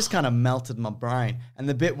 and it just kind of melted my brain. And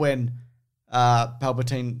the bit when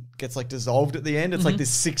Palpatine gets like dissolved at the end, it's like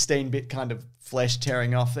this 16-bit kind of flesh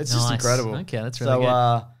tearing off. It's just Nice. incredible. Okay, that's really so, good.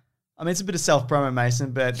 I mean, it's a bit of self-promo,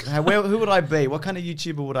 Mason, but who would I be? What kind of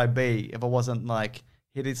YouTuber would I be if I wasn't like,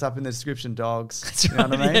 hit us up in the description, dogs. That's You know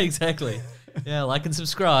what I mean? Yeah, exactly. Yeah, like and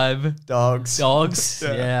subscribe. Dogs. Dogs.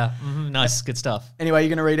 Yeah. Yeah. Nice. Good stuff. Anyway, you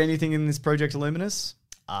going to read anything in this Project Illuminous?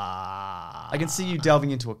 I I can see you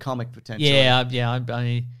delving into a comic potentially. Yeah.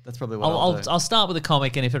 That's probably what I'll do. I'll start with a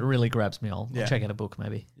comic, and if it really grabs me, I'll Yeah. check out a book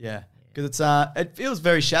maybe. Yeah. Because it feels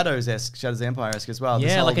very Shadows-esque, Shadows of the Empire-esque as well.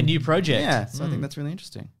 This Yeah, like whole- a new project. Yeah, so I think that's really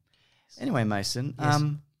interesting. Anyway, Mason, Yes.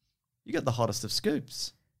 you got the hottest of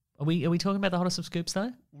scoops. Are we talking about the hottest of scoops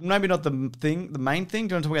though? Maybe not the main thing.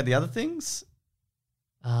 Do you want to talk about the other things?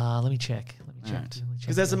 Let me check.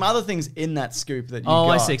 Because there's some other things in that scoop that you Oh,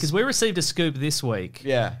 got. I see. Because we received a scoop this week.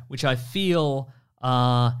 Yeah. Which I feel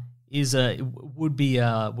would be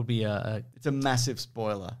a It's a massive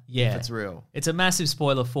spoiler. Yeah. If it's real. it's a massive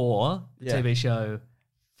spoiler for the Yeah. TV show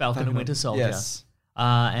Falcon and Winter Soldier. Yes.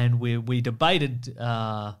 And we debated.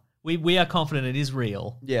 We are confident it is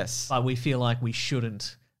real, Yes. but we feel like we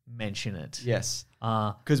shouldn't mention it. Yes.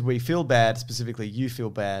 Because we feel bad, specifically you feel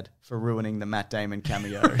bad, for ruining the Matt Damon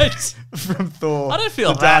cameo from Thor. I don't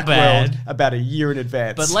feel The that Dark World bad. about a year in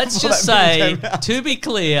advance. But let's before just that movie say, came out. to be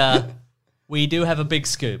clear, we do have a big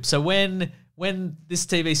scoop. So when this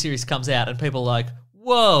TV series comes out and people are like,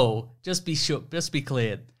 whoa, just be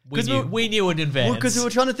clear. We knew in advance. Because we were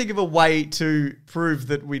trying to think of a way to prove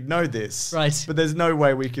that we'd know this. Right. But there's no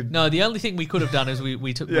way we could. No, the only thing we could have done is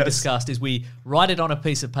we discussed is we write it on a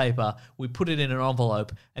piece of paper, we put it in an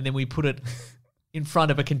envelope, and then we put it in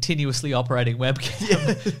front of a continuously operating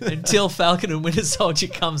webcam until Falcon and Winter Soldier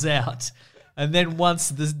comes out. And then once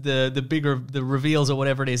the reveals or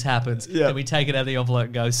whatever it is happens, then we take it out of the envelope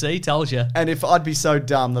and go, see, told you. And if I'd be so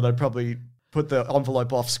dumb that I'd probably put the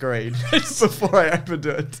envelope off screen before I opened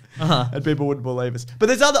it, and people wouldn't believe us. But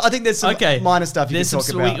I think there's some minor stuff you can talk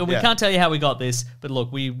about. We can't tell you how we got this, but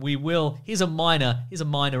look, we will. Here's a minor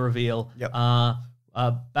reveal. Yep.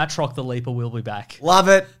 Batroc the Leaper will be back. Love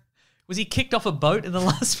it. Was he kicked off a boat in the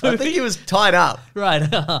last movie? I think he was tied up. Right.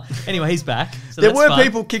 Anyway, he's back. So there that's were fun.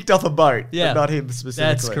 people kicked off a boat, but not him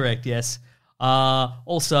specifically. That's correct, yes.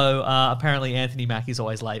 Also, apparently Anthony Mackie's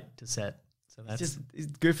always late to set. So that's He's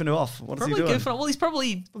goofing off. What is he probably doing? goofing. Well, he's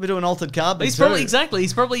probably doing Altered Carbon. He's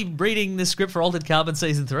probably reading the script for Altered Carbon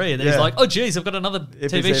season 3, and then he's like, "Oh, geez, I've got another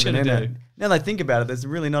If TV he's show even to in do." it. Now that I think about it, there's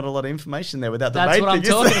really not a lot of information there without the That's main what I'm thing, is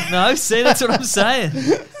talking there? about. No, see, that's what I'm saying.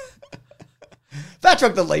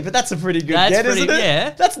 Batroc the Leaper, that's a pretty good get, isn't it?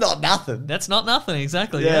 Yeah. That's not nothing. That's not nothing,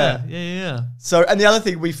 exactly. Yeah. Yeah. So, and the other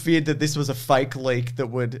thing, we feared that this was a fake leak that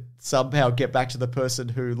would somehow get back to the person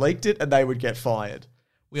who leaked it and they would get fired.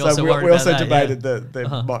 We also worried we also about that, debated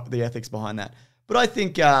the ethics behind that. But I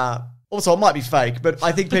think, also it might be fake, but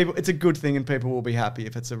I think it's a good thing and people will be happy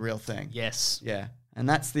if it's a real thing. Yes. Yeah. And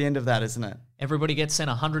that's the end of that, isn't it? Everybody gets sent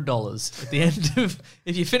 $100 at the end of.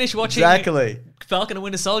 If you finish watching Exactly. Falcon and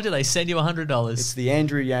Winter Soldier, they send you $100. It's the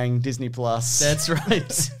Andrew Yang Disney Plus. That's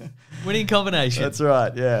right. Winning combination. That's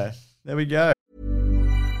right, yeah. There we go.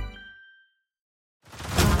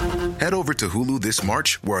 Head over to Hulu this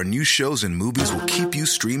March, where our new shows and movies will keep you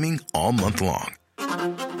streaming all month long.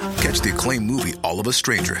 Catch the acclaimed movie All of Us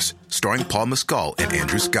Strangers, starring Paul Mescal and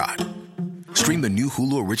Andrew Scott. Stream the new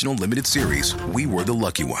Hulu original limited series We Were the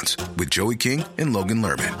Lucky Ones with Joey King and Logan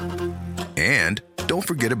Lerman. And don't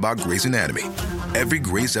forget about Grey's Anatomy. Every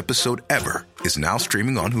Grey's episode ever is now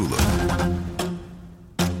streaming on Hulu.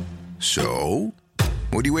 So,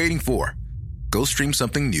 what are you waiting for? Go stream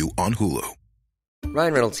something new on Hulu.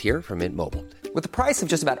 Ryan Reynolds here from Mint Mobile. With the price of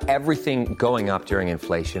just about everything going up during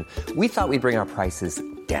inflation, we thought we'd bring our prices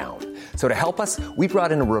down. So to help us, we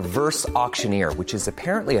brought in a reverse auctioneer, which is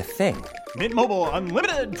apparently a thing. Mint Mobile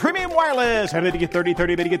Unlimited Premium Wireless. How to get 30,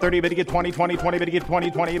 30, bit to get 30, bit to get 20, 20, 20, bit to get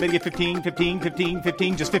 20, 20, bit to get 15, 15, 15,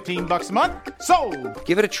 15, just $15 a month? Sold!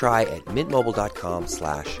 Give it a try at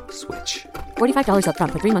mintmobile.com/switch. $45 up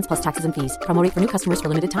front for 3 months plus taxes and fees. Promo rate for new customers for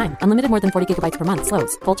limited time. Unlimited more than 40 gigabytes per month.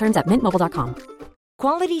 Slows full terms at mintmobile.com.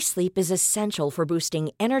 Quality sleep is essential for boosting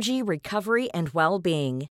energy, recovery, and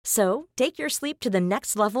well-being. So, take your sleep to the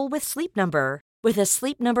next level with Sleep Number. With a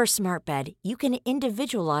Sleep Number smart bed, you can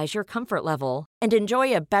individualize your comfort level and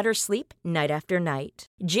enjoy a better sleep night after night.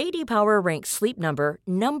 JD Power ranks Sleep Number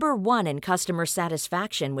number 1 in customer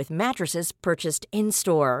satisfaction with mattresses purchased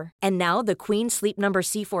in-store. And now the Queen Sleep Number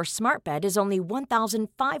C4 smart bed is only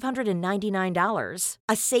 $1,599,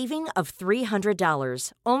 a saving of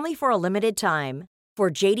 $300, only for a limited time. For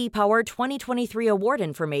JD Power 2023 award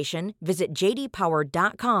information, visit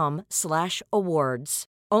jdpower.com/awards.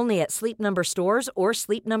 Only at Sleep Number stores or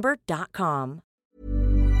sleepnumber.com.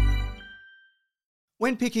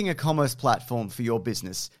 When picking a commerce platform for your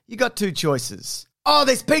business, you got two choices. Oh,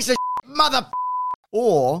 this piece of mother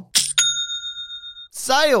or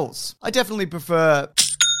sales. I definitely prefer,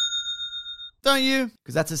 don't you?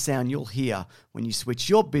 Because that's a sound you'll hear when you switch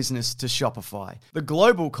your business to Shopify, the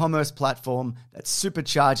global commerce platform that's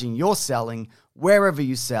supercharging your selling wherever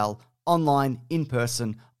you sell, online, in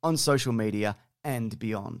person, on social media, and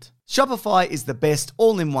beyond. Shopify is the best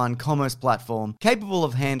all-in-one commerce platform capable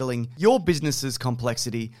of handling your business's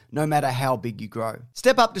complexity no matter how big you grow.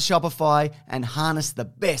 Step up to Shopify and harness the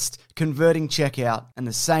best converting checkout and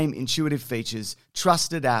the same intuitive features,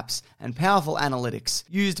 trusted apps, and powerful analytics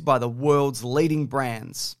used by the world's leading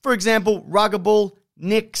brands. For example, Ruggable,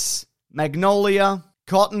 Nix, Magnolia,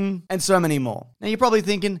 Cotton, and so many more. Now you're probably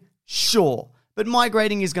thinking, sure, but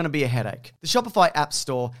migrating is going to be a headache. The Shopify App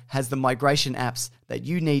Store has the migration apps that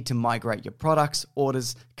you need to migrate your products,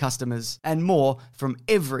 orders, customers, and more from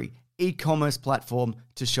every e-commerce platform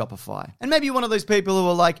to Shopify. And maybe you're one of those people who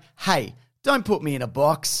are like, hey, Don't put me in a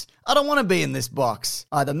box. I don't want to be in this box,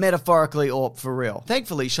 either metaphorically or for real.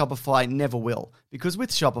 Thankfully, Shopify never will, because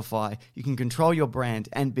with Shopify, you can control your brand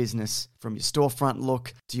and business from your storefront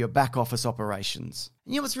look to your back office operations.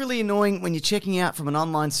 And you know what's really annoying when you're checking out from an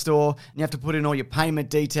online store and you have to put in all your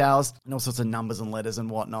payment details and all sorts of numbers and letters and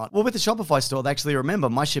whatnot? Well, with the Shopify store, they actually remember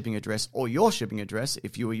my shipping address or your shipping address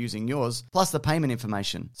if you were using yours, plus the payment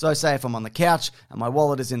information. So say if I'm on the couch and my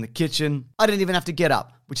wallet is in the kitchen, I don't even have to get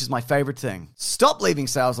up, which is my favorite thing. Stop leaving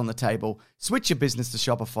sales on the table, switch your business to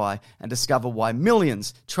Shopify, and discover why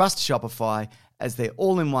millions trust Shopify as their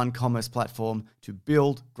all-in-one commerce platform to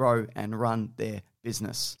build, grow, and run their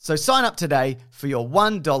business. So sign up today for your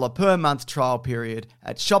 $1 per month trial period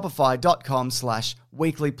at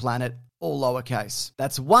shopify.com/weeklyplanet, all lowercase.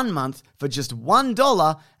 That's 1 month for just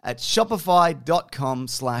 $1 at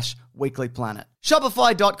shopify.com/weeklyplanet.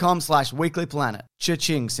 Shopify.com/weeklyplanet.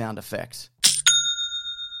 Cha-ching sound effect.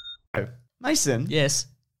 Mason, Yes.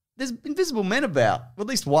 there's invisible men about. Well, at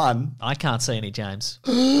least one. I can't see any, James.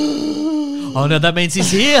 Oh, no, that means he's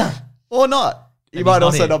here. Or not. He And might he's not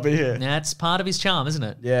also here. not be here. That's part of his charm, isn't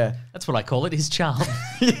it? Yeah. That's what I call it, his charm.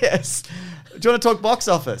 Yes. Do you want to talk box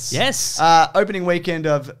office? Yes. Opening weekend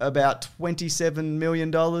of about $27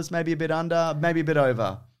 million, maybe a bit under, maybe a bit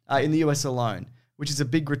over, in the US alone, which is a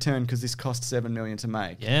big return because this cost $7 million to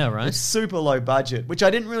make. Yeah, right. It's super low budget, which I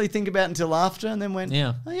didn't really think about until after, and then went,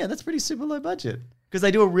 Yeah. oh yeah, that's pretty super low budget. Because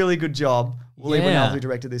they do a really good job. Lee Yeah. Winnell, who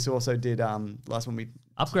directed this, also did last one we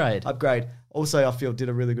Upgrade. Also, I feel did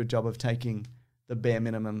a really good job of taking the bare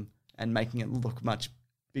minimum and making it look much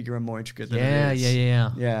bigger and more intricate than it is.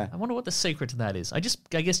 Yeah. I wonder what the secret to that is. I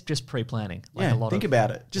guess just pre-planning. Like Yeah, a lot think of,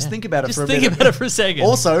 about it. Just Yeah. think about it Just for a think minute. about it for a second.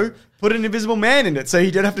 Also, put an invisible man in it so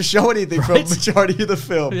you don't have to show anything for a majority of the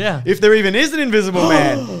film. Yeah. If there even is an invisible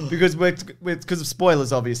man, because because of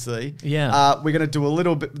spoilers, obviously. Yeah. We're going to do a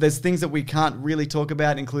little bit. There's things that we can't really talk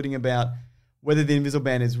about, including about whether the invisible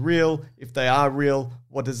man is real, if they are real,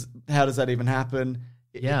 how does that even happen?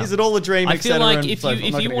 Yeah. Is it all a dream? I et feel cetera, like and if so you forth. I'm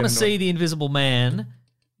if not you gonna want get to into see it. the Invisible Man,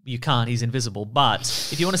 you can't. He's invisible. But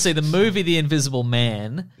if you want to see the movie The Invisible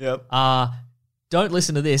Man, Yep. don't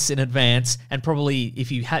listen to this in advance. And probably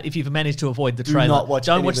if you've managed to avoid the Do trailer, not watch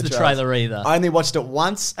don't any watch of the trailers. trailer either. I only watched it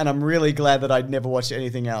once, and I'm really glad that I'd never watched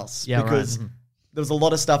anything else. Yeah, right. because Mhm. there was a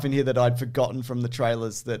lot of stuff in here that I'd forgotten from the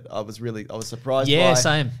trailers that I was surprised by. Yeah,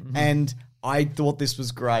 same. Mhm. And I thought this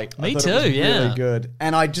was great. Me I thought it was too, yeah. really good.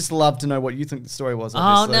 And I just love to know what you think the story was. Oh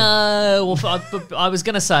Obviously. no! Well, I was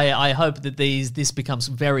going to say I hope that this becomes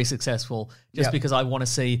very successful, just Yep. because I want to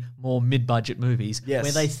see more mid-budget movies Yes.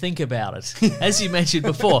 where they think about it, as you mentioned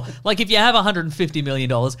before. Like if you have $150 million,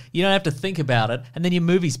 you don't have to think about it, and then your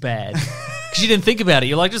movie's bad because you didn't think about it.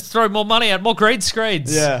 You're like, just throw more money at more green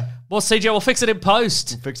screens. Yeah. More CGI. We'll fix it in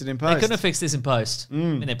post. Fix it in They post. couldn't have fixed this in post. I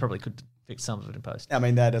mean, they probably could fix some of it in post. I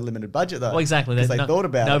mean, they had a limited budget though. Well, exactly. Because they thought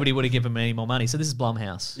about nobody it. would have given them any more money. So this is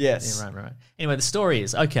Blumhouse. Yes. Yeah, right. Anyway, the story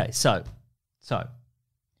is okay. So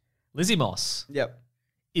Lizzie Moss Yep.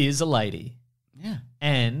 is a lady, Yeah.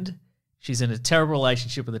 and she's in a terrible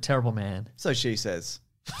relationship with a terrible man. So she says.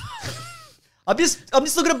 I'm just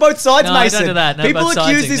looking at both sides, No, Mason. don't do that. No, People both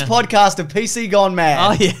accuse sides, this no. podcast of PC gone mad.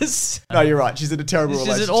 Oh yes. No, you're right. She's in a terrible She's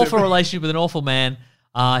relationship. an awful relationship with an awful man.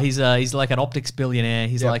 He's like an optics billionaire.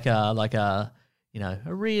 He's Yep. like a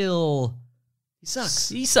a real. He sucks.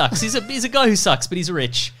 He sucks. He's a guy who sucks, but he's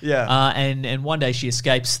rich. Yeah. And one day she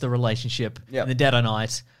escapes the relationship Yep. in the dead of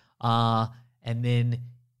night. And then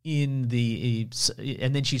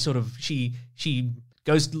she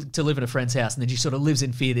goes to live in a friend's house, and then she sort of lives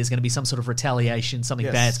in fear there's going to be some sort of retaliation, something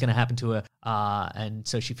Yes. bad's going to happen to her. And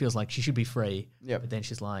so she feels like she should be free. Yep. But then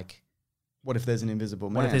she's like, What if there's an invisible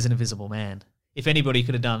man? what if there's an invisible man? If anybody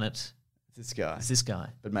could have done it, This guy. it's this guy.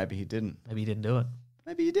 But maybe he didn't. Maybe he didn't do it.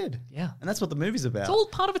 Maybe he did. Yeah. And that's what the movie's about. It's all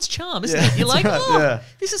part of its charm, isn't Yeah, it? You're that's like, right, oh, yeah.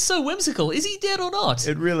 this is so whimsical. Is he dead or not?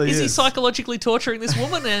 It really Is he is. psychologically torturing this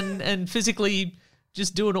woman and physically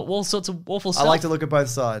just doing all sorts of awful I stuff? like to look at both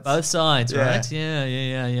sides. both sides, Yeah. right?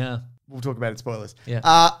 Yeah. We'll talk about it, spoilers.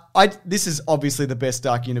 Yeah. This is obviously the best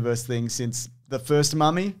Dark Universe thing since the first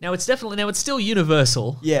Mummy. Now it's still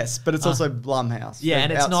Universal. Yes, but it's also Blumhouse. Yeah, They've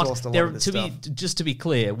and it's not outsourced a lot there of this to stuff. be just to be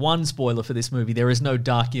clear. One spoiler for this movie: there is no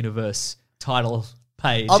Dark Universe title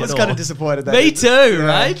page. I was at kind all. of disappointed. That Me it- too, yeah,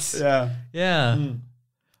 right? Yeah. Yeah.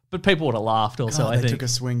 But people would have laughed also. God, I they think. took a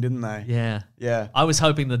swing, didn't they? Yeah. Yeah. I was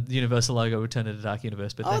hoping the Universal logo would turn into Dark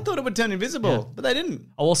Universe, but I then, thought it would turn invisible, Yeah. but they didn't.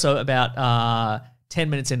 also about 10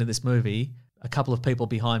 minutes into this movie, a couple of people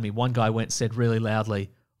behind me, one guy went and said really loudly,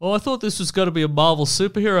 "Oh, I thought this was going to be a Marvel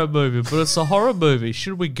superhero movie, but it's a horror movie.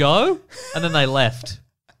 Should we go?" And then they left.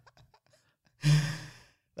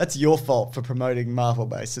 That's your fault for promoting Marvel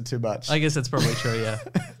Mason too much. I guess that's probably true. Yeah,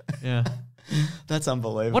 yeah. That's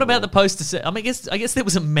unbelievable. What about the poster set? I mean, I guess there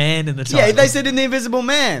was a man in the title. Yeah, they said in the Invisible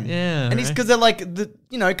Man. Yeah, and because they're like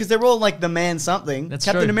because they're all like the man something. That's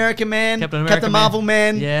Captain true. America Man, Captain America Captain Marvel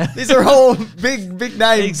Man. Yeah. These are all big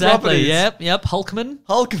names. Exactly. Properties. Yep. Hulkman.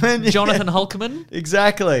 Hulkman. Jonathan Hulkman.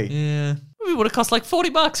 Exactly. Yeah. It would have cost like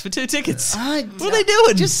 $40 for 2 tickets. What are they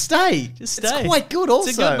doing? doing? Just stay. Just stay. It's quite good. Also,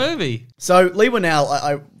 It's a good movie. So Lee Winnell,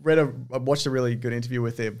 I watched a really good interview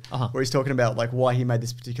with him where he's talking about like why he made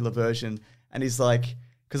this particular version, and he's like,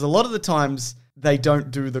 because a lot of the times they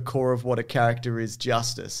don't do the core of what a character is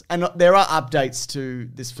justice, and there are updates to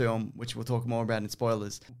this film which we'll talk more about in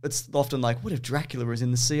spoilers. It's often like, what if Dracula was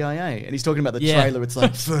in the CIA? And he's talking about the trailer. It's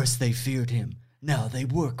like first they feared him. Now they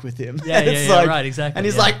work with him. Yeah, It's yeah, like- right, exactly. And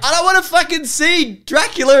he's yeah. like, I don't want to fucking see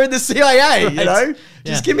Dracula in the CIA, you know?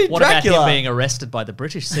 Just give me what Dracula. about him being arrested by the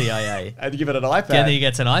British CIA? And give it an iPad. Then he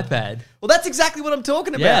gets an iPad. Well, that's exactly what I'm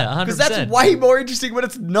talking about. Yeah, 100%. Because that's way more interesting when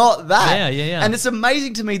it's not that. Yeah, yeah, yeah. And it's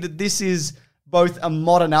amazing to me that this is both a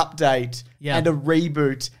modern update Yeah. and a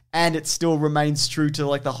reboot, and it still remains true to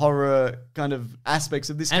like the horror kind of aspects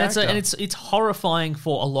of this character. And it's horrifying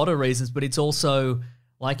for a lot of reasons, but it's also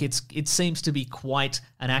like it seems to be quite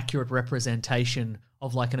an accurate representation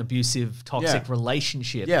of like an abusive, toxic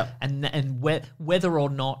relationship. Yeah. And whether or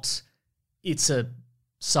not it's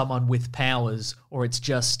someone with powers or it's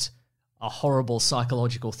just a horrible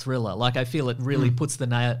psychological thriller. Like I feel it really puts the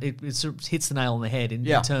nail. It sort of hits the nail on the head in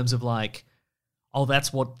terms of like, oh,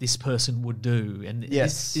 that's what this person would do, and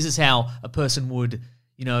this is how a person would,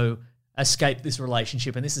 escape this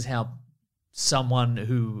relationship, and this is how someone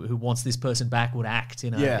who wants this person back would act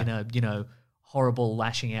in a horrible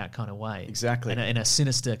lashing out kind of way. Exactly. In a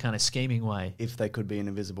sinister kind of scheming way. If they could be an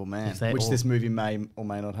invisible man, Or- which this movie may or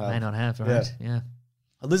may not have. May not have, right? Yeah.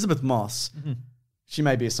 Elizabeth Moss, she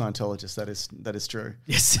may be a Scientologist, that is true.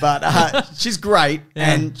 Yes. But she's great,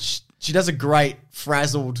 Yeah. and she does a great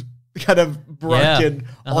frazzled, kind of broken,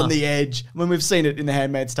 on the edge. When we've seen it in The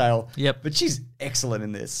Handmaid's Tale. Yep. But she's excellent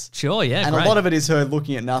in this. Sure, yeah, And great. a lot of it is her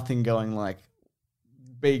looking at nothing, going like,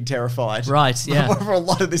 being terrified. Right, yeah. For a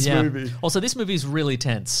lot of this movie. Also, this movie is really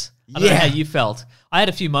tense. I don't know how you felt. I had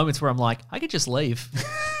a few moments where I'm like, I could just leave.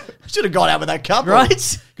 Should have got out with that couple. Right?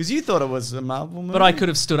 Because you thought it was a Marvel movie. But I could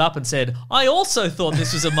have stood up and said, I also thought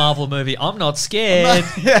this was a Marvel movie. I'm not scared.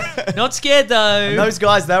 Not scared, though. And those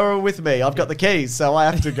guys, they were with me. I've got the keys, so I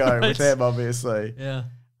have to go Right. with them, obviously. Yeah.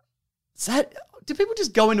 Do people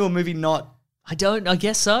just go into a movie not... I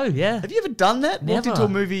guess so, yeah. Have you ever done that? Walked Never. into a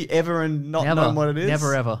movie ever and not Never. known what it is?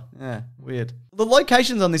 Never, ever. Yeah, weird. The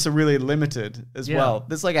locations on this are really limited as Yeah. well.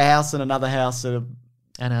 There's like a house and another house and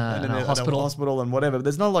And a hospital. hospital and whatever. But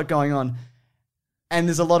there's not a lot going on. And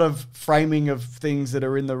there's a lot of framing of things that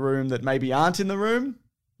are in the room that maybe aren't in the room.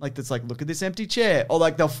 Like, that's like, look at this empty chair. Or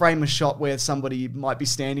like they'll frame a shot where somebody might be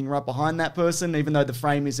standing right behind that person, even though the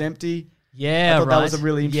frame is empty. Yeah, I thought right. that was a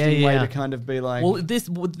really interesting way yeah. to kind of be like... Well,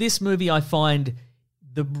 this movie, I find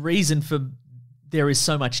the reason for there is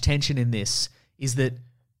so much tension in this is that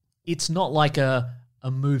it's not like a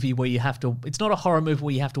movie where you have to... It's not a horror movie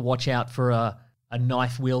where you have to watch out for a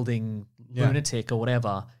knife-wielding lunatic or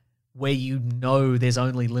whatever, where you know there's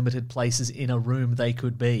only limited places in a room they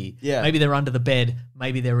could be. Yeah. Maybe they're under the bed,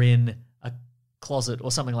 maybe they're in a closet or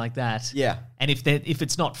something like that. Yeah. And if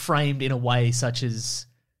it's not framed in a way such as,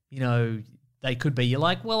 they could be, you're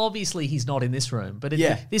like, well, obviously he's not in this room. But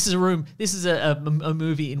this is a room, this is a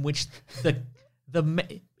movie in which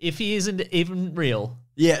if he isn't even real,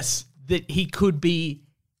 Yes. that he could be,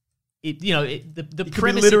 the He could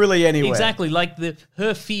premise be literally anywhere. Exactly, like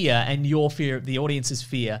her fear and your fear, the audience's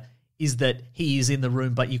fear, is that he is in the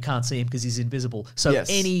room, but you can't see him because he's invisible. So Yes.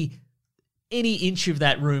 any inch of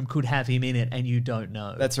that room could have him in it, and you don't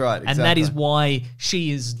know. That's right, And that exactly. is why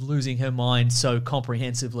she is losing her mind so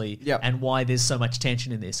comprehensively, Yep. and why there's so much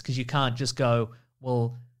tension in this, because you can't just go,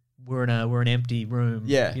 well, we're an empty room.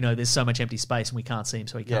 Yeah. There's so much empty space, and we can't see him,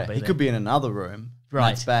 so he can't be he there. could be in another room. Right.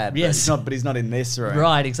 That's bad. Yes. But he's not in this room.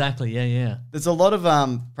 Right, exactly. Yeah. There's a lot of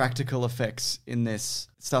practical effects in this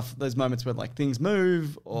stuff. Those moments where like things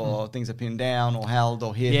move or things are pinned down or held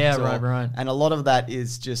or hit. Yeah, or, right. And a lot of that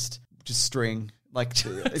is just string. Like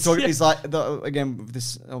it's like again,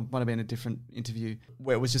 this might have been a different interview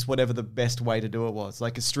where it was just whatever the best way to do it was.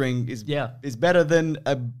 Like a string is better than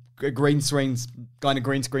a green screen kind of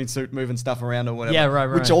green screen suit moving stuff around or whatever. Yeah, right.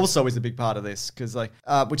 Which also is a big part of this because like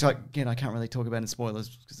which I can't really talk about in spoilers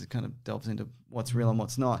because it kind of delves into what's real and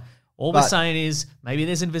what's not. All we're saying is maybe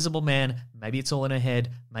there's Invisible Man, maybe it's all in her head,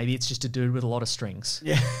 maybe it's just a dude with a lot of strings.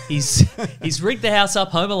 Yeah. He's rigged the house up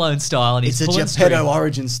Home Alone style and he's It's a pulling Geppetto string.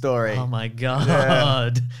 origin story. Oh my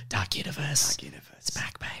God. Dark Universe. It's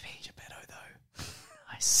back, baby. Geppetto, though.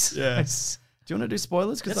 Nice. Yeah. Nice. Do you want to do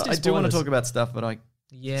spoilers? Because Let's do I do want to spoilers. talk about stuff, but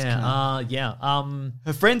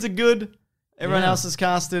her friends are good. Everyone Yeah. else is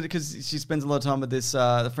casted because she spends a lot of time with this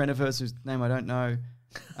the friend of hers whose name I don't know.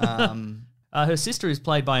 Her sister is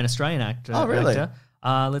played by an Australian actor. Oh, really?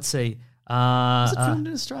 Let's see. Was it filmed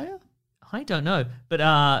in Australia? I don't know. But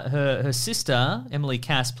her sister, Emily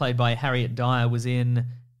Cass, played by Harriet Dyer, was in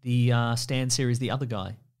the Stan series The Other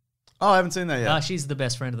Guy. Oh, I haven't seen that yet. She's the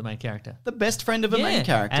best friend of the main character. The best friend of a main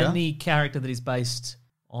character? And the character that is based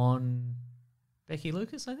on Becky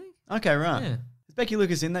Lucas, I think. Okay, right. Yeah. Is Becky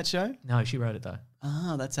Lucas in that show? No, she wrote it, though.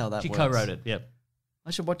 Ah, that's how that She works. co-wrote it, yep.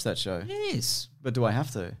 I should watch that show. Yes. But do I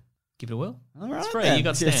have to? Give it a whirl. All right, It's free. then. You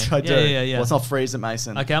got Stan. Yes, I do. Yeah. Well, it's not free, is it,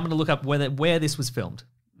 Mason? Okay, I'm going to look up where this was filmed.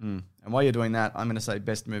 And while you're doing that, I'm going to say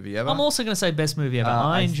best movie ever. I'm also going to say best movie ever.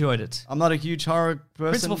 I enjoyed it. I'm not a huge horror person.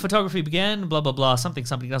 Principal photography began, blah, blah, blah, something,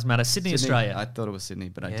 doesn't matter. Sydney, Australia. I thought it was Sydney,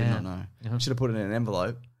 but I did Yeah. not know. Uh-huh. Should have put it in an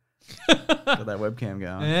envelope. Got that webcam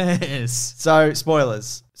going. Yes. So,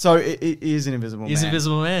 spoilers. So, it is an Invisible He's Man.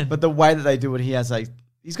 Invisible Man. But the way that they do it,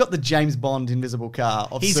 he's got the James Bond invisible car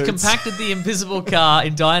of He's suits. compacted the invisible car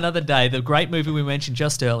in Die Another Day, the great movie we mentioned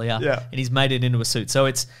just earlier, Yeah. and he's made it into a suit.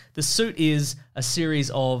 So the suit is a series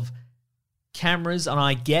of cameras and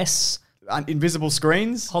I guess invisible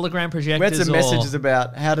screens. hologram We had projectors. some messages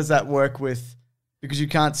about how does that work with, because you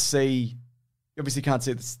can't see, you obviously can't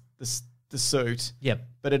see the suit. Yep.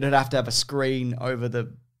 But it'd have to have a screen over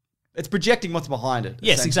it's projecting what's behind it.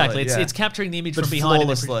 Yes, exactly. essentially. It's capturing the image But from behind.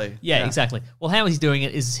 flawlessly. Yeah, exactly. Well, how he's doing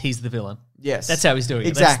it is he's the villain. Yes. That's how he's doing it.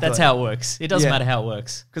 Exactly. That's how it works. It doesn't Yeah. matter how it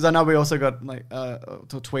works. Because I know we also got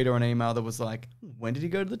a tweet or an email that was like, when did he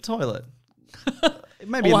go to the toilet?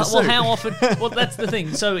 Maybe in the Well, suit. how often? Well, that's the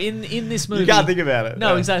thing. So in this movie, You can't think about it.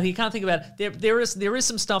 No, Yeah. exactly. You can't think about it. There is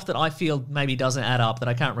some stuff that I feel maybe doesn't add up that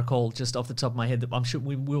I can't recall just off the top of my head. That I'm sure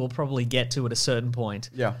we will probably get to at a certain point.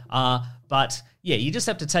 Yeah. But yeah, you just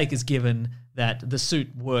have to take as given that the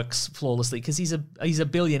suit works flawlessly because he's a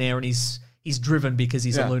billionaire and he's driven because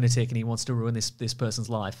he's Yeah. a lunatic and he wants to ruin this person's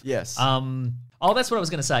life. Yes. Oh, that's what I was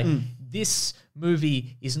going to say. This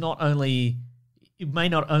movie is it may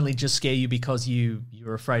not only just scare you because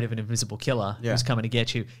you're afraid of an invisible killer who's coming to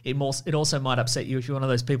get you. It also might upset you if you're one of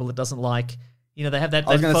those people that doesn't like, they have that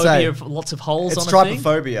I was gonna phobia say, of lots of holes It's on a thing.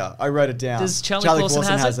 trypophobia. I wrote it down. Does Charlie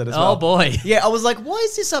Clausen has it? as Oh, well. boy. Yeah, I was like, why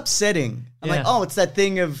is this upsetting? I'm like, Yeah. it's that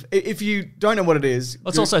thing of, if you don't know what it is. Well,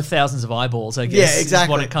 it's also thousands of eyeballs, I guess. Yeah,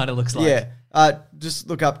 exactly. Is what it kind of looks like. Yeah. Just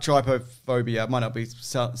look up trypophobia. It might not be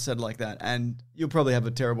said like that. And you'll probably have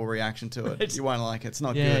a terrible reaction to it. You won't like it. It's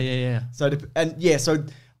not Yeah, good. yeah. So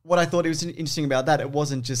what I thought was interesting about that, it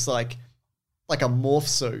wasn't just like a morph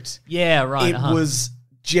suit. Yeah, right. It was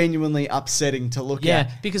genuinely upsetting to look Yeah,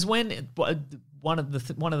 at. because one of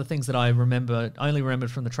the things that I only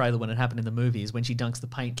remembered from the trailer when it happened in the movie is when she dunks the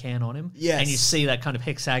paint can on him. Yes. And you see that kind of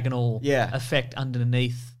hexagonal effect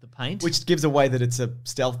underneath the paint. Which gives away that it's a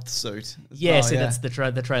stealth suit. See, that's the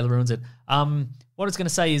trailer ruins it. What I was going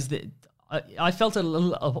to say is that I felt a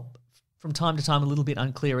little, from time to time, a little bit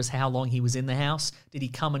unclear as how long he was in the house. Did he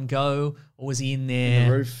come and go, or was he in there? In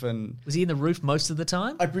the roof. Was he in the roof most of the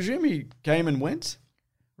time? I presume he came and went.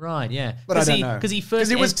 Right, yeah. But I don't know. Because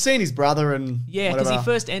he was seeing his brother and yeah, because he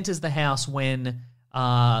whatever. first enters the house when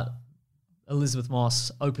Elizabeth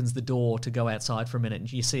Moss opens the door to go outside for a minute,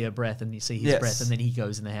 and you see her breath, and you see his breath, and then he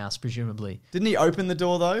goes in the house, presumably. Didn't he open the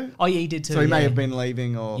door though? Oh yeah, he did too. So he may yeah. have been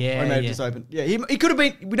leaving, or he may have yeah. just opened. Yeah, he could have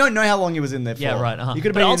been. We don't know how long he was in there for. Yeah, right. Uh-huh. He could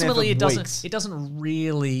have But been ultimately, in there for it weeks. doesn't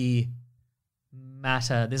really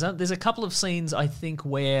matter. There's a couple of scenes I think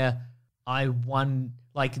where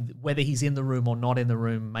like whether he's in the room or not in the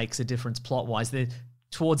room makes a difference plot wise.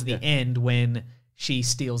 Towards the end when she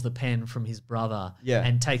steals the pen from his brother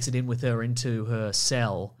and takes it in with her into her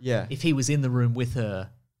cell. Yeah. If he was in the room with her,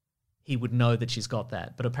 he would know that she's got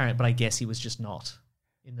that. But I guess he was just not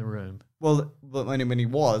in the room. Well, when he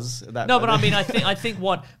was that. No, but I mean, I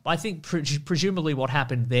think presumably what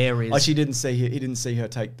happened there is she didn't see. He didn't see her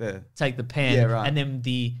take the pen. Yeah, right. And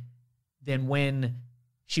then when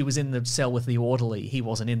she was in the cell with the orderly, he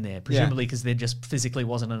wasn't in there, presumably because there just physically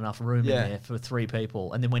wasn't enough room in there for 3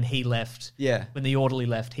 people. And then when he left, when the orderly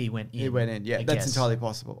left, he went in. He went in. Yeah, I that's guess. entirely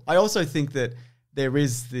possible. I also think that there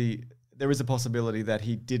is a possibility that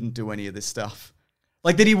he didn't do any of this stuff,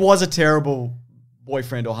 like that he was a terrible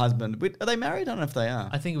boyfriend or husband. Are they married? I don't know if they are.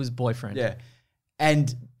 I think it was boyfriend. Yeah,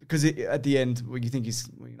 and because at the end, you think you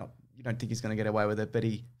don't think he's going to get away with it, but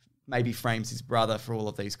he maybe frames his brother for all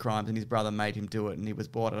of these crimes and his brother made him do it and he was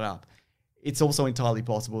brought it up. It's also entirely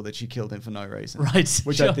possible that she killed him for no reason. Right,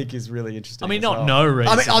 Which sure. I think is really interesting. I mean, as not well. no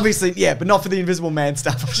reason. I mean, obviously, yeah, but not for the Invisible Man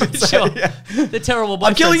stuff, I should say. Sure. Yeah. The terrible I'm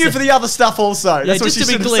boyfriend killing you said- for the other stuff also. Yeah, That's what just she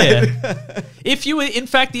to be should have clear, said. if you were in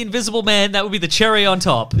fact the Invisible Man, that would be the cherry on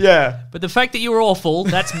top. Yeah. But the fact that you were awful,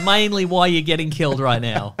 that's mainly why you're getting killed right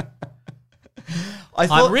now.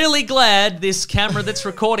 I'm really glad this camera that's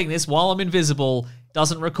recording this while I'm invisible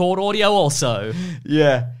doesn't record audio also.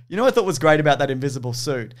 Yeah. You know what I thought was great about that invisible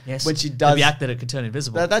suit? Yes. When she does... The act that it could turn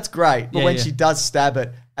invisible. That's great. But Yeah, when yeah. she does stab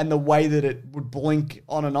it and the way that it would blink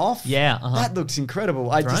on and off, Yeah, that looks incredible.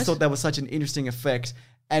 I Right. just thought that was such an interesting effect.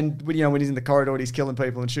 And when, when he's in the corridor and he's killing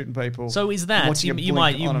people and shooting people. So is and that watching you it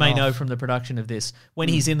may blink on and may know off. from the production of this when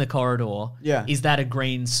he's in the corridor? Yeah. Is that a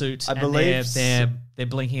green suit? I and believe they're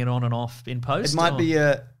blinking it on and off in post. It might or- be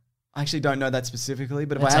a... I actually don't know that specifically,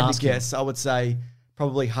 but if Let's I had ask to him. guess, I would say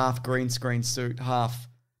probably half green screen suit, half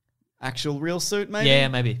actual real suit, maybe. Yeah,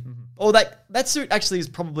 maybe. Mhm. Or that suit actually is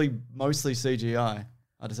probably mostly CGI.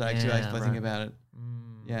 I'd just actually Yeah, if I think right. about it.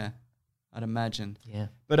 Yeah, I'd imagine. Yeah.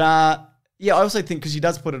 But yeah, I also think because she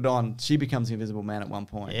does put it on, she becomes the Invisible Man at one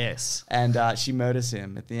point. Yes. And she murders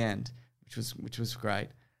him at the end, which was great.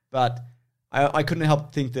 But I couldn't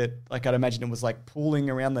help think that, like, I'd imagine it was like pulling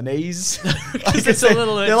around the knees. Like, it's a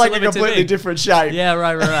little- they're it's like a a little bit too completely big. different shape. Yeah,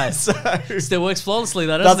 right. So Still works flawlessly,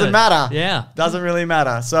 though, doesn't it? doesn't matter. Yeah. Doesn't really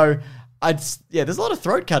matter. So there's a lot of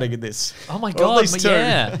throat cutting in this. Oh my Or at god! least two.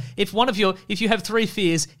 Yeah. If you have three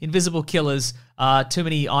fears: invisible killers, too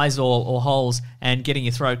many eyes or holes, and getting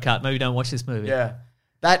your throat cut, maybe don't watch this movie. Yeah.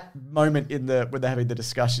 That moment when they're having the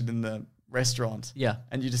discussion in the restaurant. Yeah.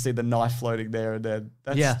 And you just see the knife floating there and there.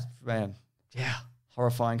 That's, man, Yeah.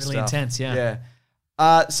 horrifying Really stuff. intense, yeah.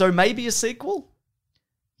 Yeah. So maybe a sequel?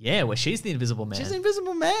 Yeah, where she's the Invisible Man. She's the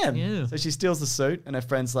Invisible Man. Yeah. So she steals the suit and her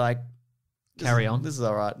friend's like, Carry on. This is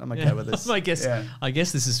all right. I'm okay Yeah. with this. I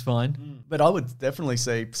guess this is fine. But I would definitely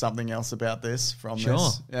see something else about this from Sure.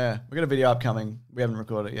 this. Yeah. We've got a video upcoming. We haven't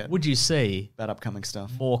recorded it yet. Would you see About upcoming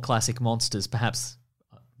stuff. more classic monsters, perhaps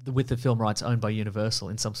with the film rights owned by Universal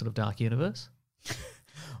in some sort of dark universe?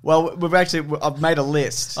 Well, I've made a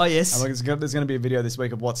list. Oh, yes. And there's going to be a video this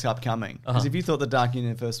week of what's upcoming. Because if you thought the Dark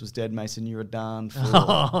Universe was dead, Mason, you're a darn fool.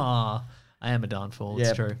 I am a darn fool.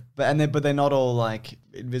 It's true. But they're not all like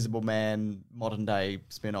Invisible Man, modern day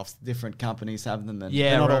spin-offs. Different companies have them. And Yeah,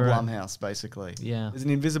 they're not all right. Blumhouse, basically. Yeah. There's an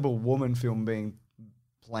Invisible Woman film being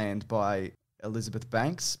planned by Elizabeth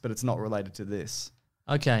Banks, but it's not related to this.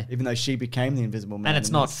 Okay. Even though she became the Invisible Man. And it's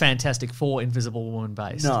in not this. Fantastic Four Invisible Woman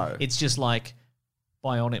based. No. It's just like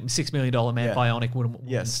Bionic, $6 million Man, Yeah. Bionic Woman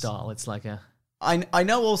Yes. style. It's like a... I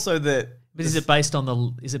know also that. But is it based on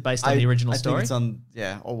the original I story? think it's on,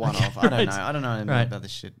 or one Okay, off. I don't right. know. I don't know anything Right. about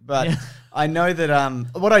this shit. But Yeah. I know that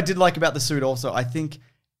what I did like about the suit also, I think,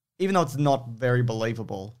 even though it's not very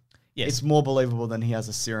believable, Yes. it's more believable than he has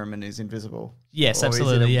a serum and is invisible. Yes, Or is it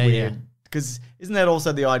absolutely. Yeah. Because isn't that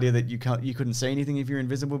also the idea that you couldn't see anything if you're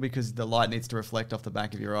invisible because the light needs to reflect off the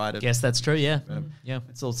back of your eye? Guess that's true. Yeah. Yeah.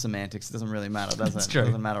 It's all semantics. It doesn't really matter, does It's it? true. It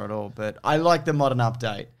doesn't matter at all. But I like the modern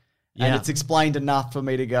update. Yeah. And it's explained enough for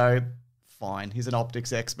me to go, fine, he's an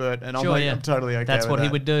optics expert, and Sure, yeah. I'm totally okay That's with what he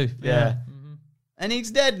that. would do. Yeah. Mhm. And he's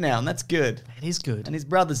dead now, and that's good. It is good. And his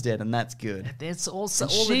brother's dead, and that's good. There's also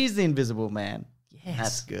And all the- she's the Invisible Man. Yes.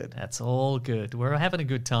 That's good. That's all good. We're having a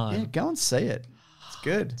good time. Yeah, go and see it. It's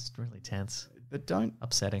good. It's really tense. But don't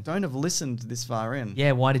Upsetting. have listened this far in.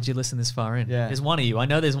 Yeah, why did you listen this far in? Yeah. There's one of you. I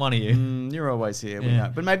know there's one of you. You're always here. We Yeah.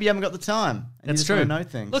 know. But maybe you haven't got the time. And That's you just true. want to know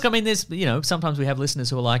things. Look, I mean, there's, sometimes we have listeners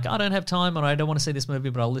who are like, I don't have time or I don't want to see this movie,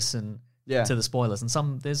 but I'll listen Yeah. to the spoilers.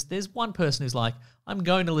 And there's one person who's like, I'm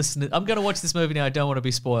going to watch this movie now. I don't want to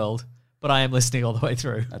be spoiled, but I am listening all the way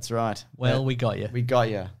through. That's right. Well, we got you. We got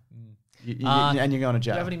you. And you're going to Do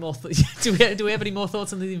jail. we have any more? Do we have any more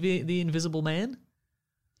thoughts on the Invisible Man?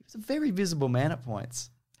 He was a very visible man at points.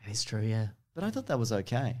 That is true. Yeah. But I thought that was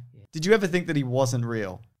okay. Did you ever think that he wasn't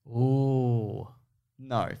real? Ooh.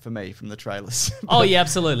 No, for me, from the trailers. Oh yeah,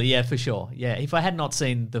 absolutely. Yeah, for sure. Yeah. If I had not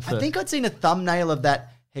seen the first, I think I'd seen a thumbnail of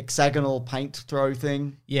that hexagonal paint throw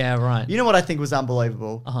thing. Yeah. Right. You know what I think was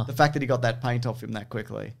unbelievable? Uh-huh. The fact that he got that paint off him that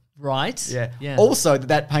quickly. Right. Yeah. Yeah. Also,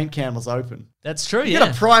 that paint can was open. That's true. You Yeah.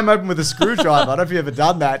 got to pry him open with a screwdriver. I don't know if you've ever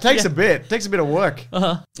done that. It takes a bit. It takes a bit of work.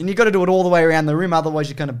 Uh-huh. And you got to do it all the way around the rim. Otherwise,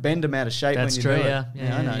 you kind of bend them out of shape That's when you true. do it. Yeah.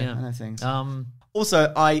 Yeah. I know. yeah. I know things. Um.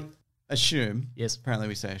 Also, I assume. Yes. Apparently,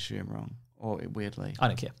 we say assume wrong. Or weirdly. I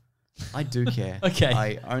don't care. I do care. Okay.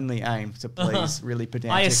 I only aim to please really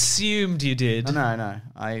pedantic. I assumed you did. No.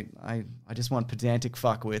 I just want pedantic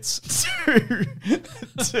fuckwits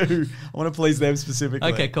to I want to please them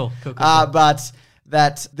specifically. Okay. Cool. But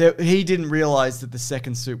that he didn't realize that the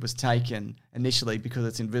second suit was taken initially because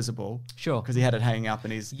it's invisible. Sure. Because he had it hanging up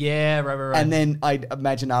in his... Yeah, right. And then I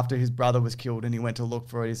imagine after his brother was killed and he went to look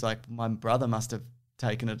for it, he's like, my brother must have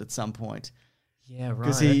taken it at some point. Yeah, right.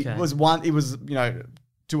 Because he was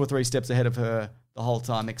 2 or 3 steps ahead of her the whole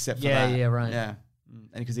time except for that. Yeah, right. Yeah.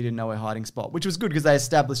 And because he didn't know her hiding spot, which was good because they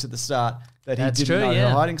established at the start that he That's didn't true, know yeah.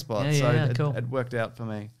 her hiding spot. Yeah, so yeah, cool. it worked out for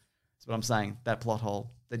me. That's what I'm saying. That plot hole.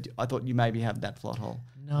 I thought you maybe had that plot hole.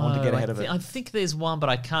 No, I want to get ahead of it. I think there's one, but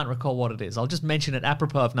I can't recall what it is. I'll just mention it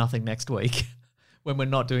apropos of nothing next week when we're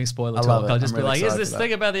not doing spoiler I talk. love it. I'll just I'm be really like, is excited this for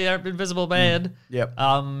thing about the invisible man? Yep.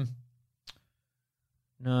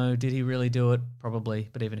 No, did he really do it? Probably,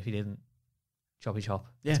 but even if he didn't, choppy chop.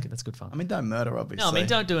 Yeah. That's good fun. I mean, don't murder, obviously. No, I mean,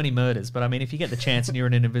 don't do any murders, but I mean, if you get the chance and you're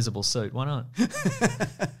in an invisible suit, why not?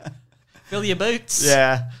 Fill your boots.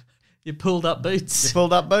 Yeah. You pulled up boots. You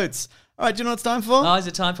pulled up boots. All right, do you know what it's time for? Oh, is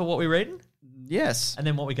it time for what we're reading? Yes. And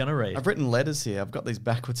then what we're going to read? I've written letters here. I've got these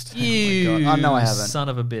backwards. Today. You Oh my God. Oh, no, I haven't. son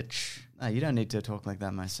of a bitch. No, you don't need to talk like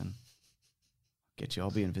that, Mason. Get you.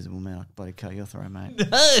 I'll be invisible, man. I'll bloody cut your throat, mate.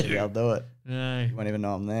 No. Yeah, I'll do it. No. You won't even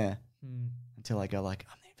know I'm there until I go like,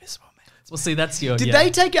 I'm the invisible man. Well, see, that's your... Did yeah.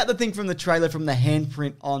 they take out the thing from the trailer from the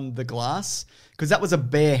handprint on the glass? Because that was a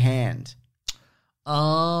bare hand.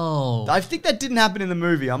 Oh. I think that didn't happen in the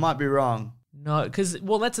movie. I might be wrong. No, because...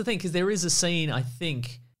 Well, that's the thing, because there is a scene, I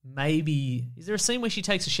think, maybe... Is there a scene where she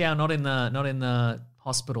takes a shower not in the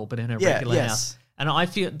hospital, but in her regular house? And I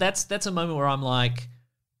feel that's a moment where I'm like...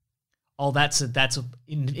 Oh,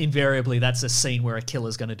 invariably that's a scene where a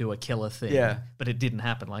killer's going to do a killer thing. Yeah. But it didn't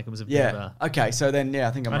happen. Like it was a bit of Yeah. a... Okay, so then,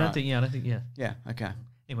 I think I'm I right. don't think, yeah. Yeah, okay.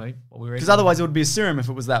 Anyway, what we were... Because otherwise it would be a serum if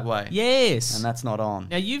it was that way. Yes. And that's not on.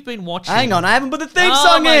 Now, you've been watching... Hang on, I haven't put the theme oh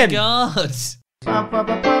song my in! God.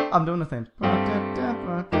 I'm doing the theme.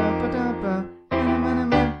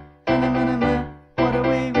 What are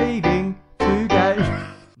we reading today?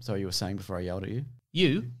 I'm sorry, you were saying before I yelled at you.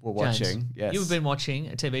 You were James, watching, yes. You've been watching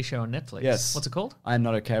a TV show on Netflix. Yes. What's it called? I'm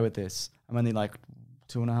not okay with this. I'm only like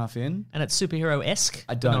 2.5 in. And it's superhero-esque?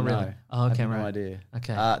 I don't know. Really. Oh, okay, I have no right. idea.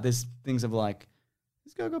 Okay. There's things of like,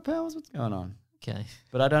 this guy got powers? What's going on? Okay.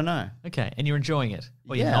 But I don't know. Okay, and you're enjoying it?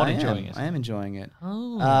 Or you're Yeah, not I am. enjoying it? I am enjoying it.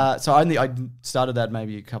 Oh. So I started that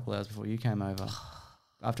maybe a couple hours before you came over.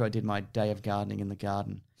 After I did my day of gardening in the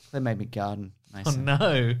garden. They made me garden, Oh, Mason.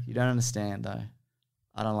 no. You don't understand, though.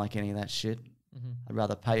 I don't like any of that shit. I'd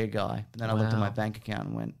rather pay a guy. But then I looked at Wow. my bank account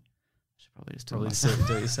and went, I should probably just do it Probably myself.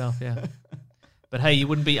 do it yourself, yeah. But hey, you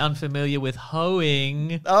wouldn't be unfamiliar with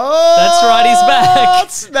hoeing. Oh! That's right, he's back.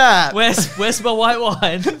 Snap! Where's my white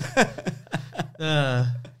wine?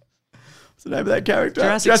 What's the name of that character?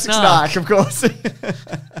 Jurassic Snark. of course.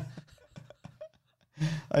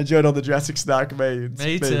 I enjoyed all the Jurassic Snark memes.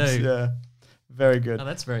 Me too. Yeah. Very good. Oh,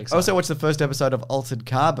 that's very I exciting. also watched the first episode of Altered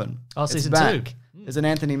Carbon. Oh, It's season back. 2. There's an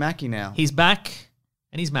Anthony Mackie now. He's back,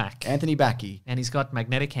 and he's Mac. Anthony Mackie. And he's got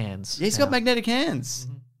magnetic hands. Yeah, he's now. got magnetic hands.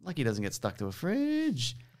 Like he doesn't get stuck to a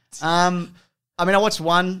fridge. I mean, I watched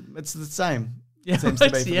one. It's the same. Yeah, It seems to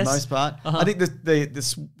be for yes. the most part. I think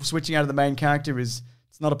the switching out of the main character it's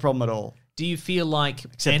not a problem at all. Do you feel like...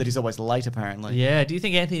 Except that he's always late, apparently. Yeah, do you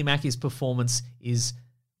think Anthony Mackie's performance is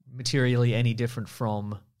materially any different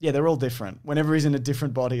from... Yeah, they're all different. Whenever he's in a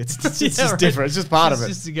different body, it's Yeah, just right. different. It's just part It's of it.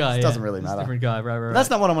 just a guy, It yeah. doesn't really Just a matter. different guy, right. But that's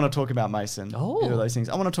not what I want to talk about, Mason. Oh. Either of those things.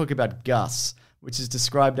 I want to talk about Gus, which is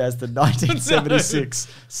described as the 1976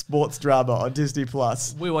 sports drama on Disney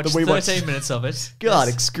Plus. We watched that 13 minutes of it. God,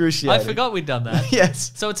 Yes. excruciating. I forgot we'd done that.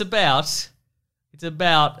 Yes. So it's about...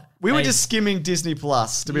 We were just skimming Disney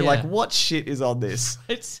Plus to be Yeah. like, what shit is on this?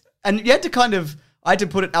 It's... And you had to I had to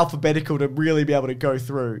put it alphabetical to really be able to go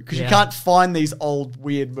through because Yeah. you can't find these old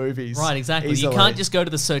weird movies. Right, exactly. easily. You can't just go to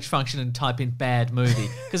the search function and type in bad movie.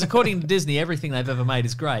 Because according to Disney, everything they've ever made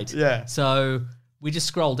is great. Yeah. So we just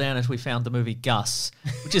scrolled down as we found the movie Gus,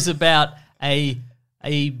 which is about a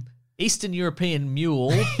Eastern European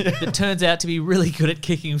mule that turns out to be really good at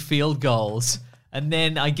kicking field goals. And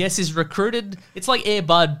then I guess is recruited. It's like Air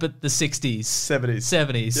Bud, but the 60s.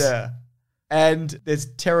 70s. Yeah. And there's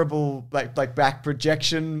terrible like back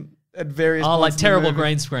projection at various Oh, points like in the terrible movie.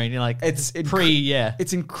 green screen. You're like, It's yeah.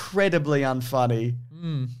 It's incredibly unfunny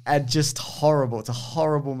and just horrible. It's a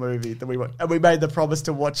horrible movie that we watched. And we made the promise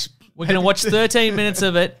to watch. We're going to watch 13 minutes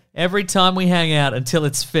of it every time we hang out until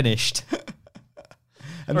it's finished.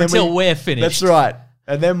 and or until we're finished. That's right.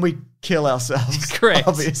 And then we kill ourselves. Correct.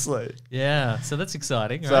 Obviously. Yeah, so that's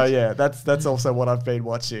exciting. So Right? yeah, that's also what I've been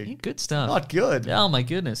watching. Good stuff. Not good. Oh my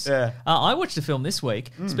goodness. Yeah. I watched a film this week.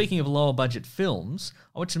 Speaking of lower budget films,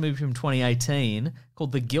 I watched a movie from 2018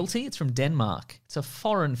 called The Guilty. It's from Denmark. It's a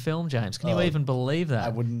foreign film, James. Can you even believe that? I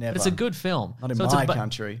would never. But it's a good film. Not in it's my a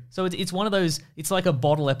country. So it's one of those. It's like a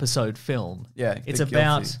bottle episode film. Yeah, It's The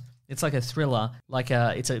about. Guilty. It's like a thriller.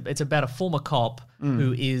 It's about a former cop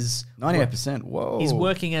who is 98%. Whoa. He's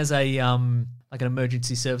working as a like an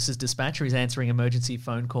emergency services dispatcher. He's answering emergency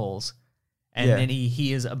phone calls, and Yeah. then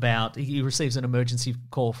he receives an emergency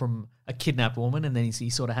call from a kidnapped woman, and then he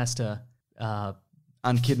sort of has to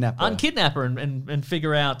Unkidnap her. unkidnap her and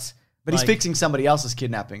figure out. But he's like, fixing somebody else's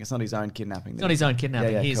kidnapping. It's not his own kidnapping. It's not his own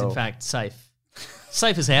kidnapping. Yeah, He is in cool. fact safe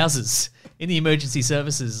as houses in the emergency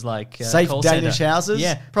services Safe call Danish center. houses?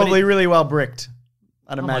 Yeah, but Probably really well bricked.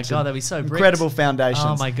 I'd Oh my imagine. God, that'd be so bricked. Incredible foundations.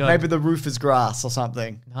 Oh my God. Maybe the roof is grass or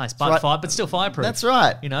something. Nice, Right. but still fireproof. That's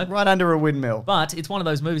right. You know? Right under a windmill. But it's one of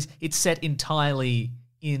those movies. It's set entirely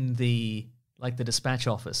in the dispatch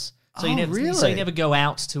office. So you Oh, never, really? So you never go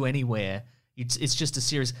out to anywhere. It's just a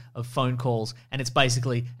series of phone calls, and it's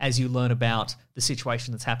basically as you learn about the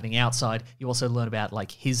situation that's happening outside, you also learn about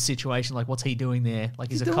like his situation, like what's he doing there?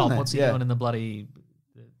 Like he's a doing cop. there, What's he yeah. doing in the bloody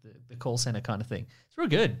the call center kind of thing? It's real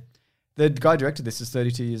good. The guy directed this is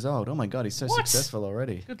 32 years old. Oh my God, he's so What? successful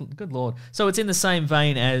already. Good lord. So it's in the same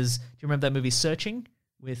vein as. Do you remember that movie Searching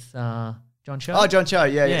with John Cho? Oh, John Cho,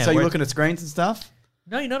 yeah. So you're where- looking at screens and stuff?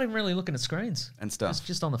 No, you're not even really looking at screens. And stuff. It's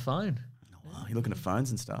just on the phone. Oh, you're looking at phones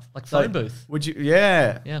and stuff. Like phone booth. Would you?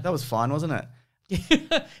 Yeah. Yeah. That was fine, wasn't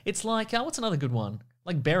it? It's like what's another good one?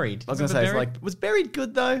 Like Buried. I was going to say, it's like, was Buried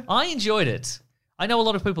good though? I enjoyed it. I know a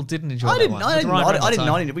lot of people didn't enjoy I that didn't. one. I With didn't. Ryan I Reynolds, did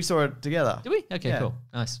not. We saw it together. Did we? Okay, Yeah. cool,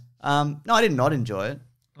 nice. No, I did not enjoy it.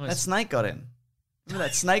 Nice. That snake got in. Remember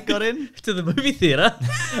that snake got in? To the movie theater.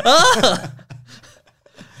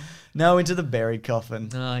 No, into the buried coffin.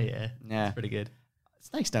 Oh yeah, Yeah. it's pretty good.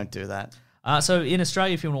 Snakes don't do that. So in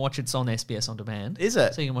Australia, if you want to watch it, it's on SBS On Demand. Is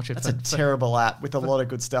it? So you can watch it. That's for, a terrible app with a lot of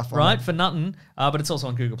good stuff on right it. for nothing. But it's also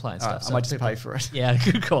on Google Play and All stuff. right, so I might just people- pay for it. Yeah,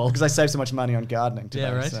 good call. Because I saved so much money on gardening today.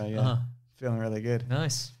 Yeah, right. So, yeah, Uh-huh. feeling really good.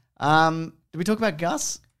 Nice. Did we talk about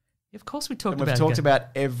Gus? Of course, we talked We've about. talked about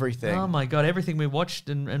everything. Oh my god, everything we watched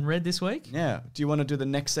and read this week. Yeah. Do you want to do the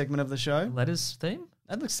next segment of the show? Letters theme.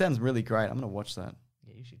 That sounds really great. I'm going to watch that.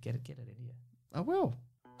 Yeah, you should get it in here. I will.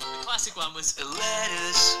 The classic one was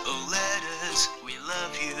Letters, oh letters, we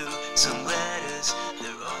love you. Some letters,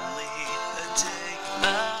 they're only a day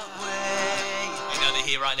away. We're going to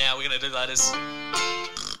hear right now. We're going to do letters.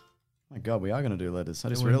 My God, we are going to do letters. I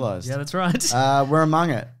just realised. Yeah, that's right. We're among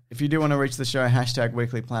it. If you do want to reach the show, hashtag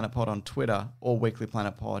weeklyplanetpod on Twitter or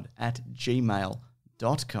weeklyplanetpod at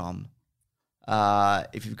gmail.com.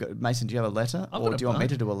 If you've got Mason, do you have a letter, I've or got do you want me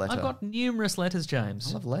to do a letter? I've got numerous letters, James.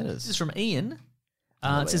 I love letters. This is from Ian.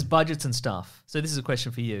 love It says Ian. budgets and stuff. So this is a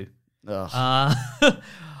question for you. Ugh.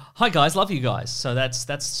 Hi guys, love you guys. So that's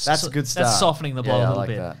That's a good start. That's softening the blow Yeah, I a little like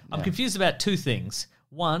bit. that. I'm Yeah. confused about two things.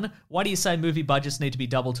 One, why do you say movie budgets need to be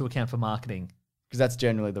doubled to account for marketing? Because that's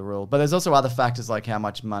generally the rule. But there's also other factors like how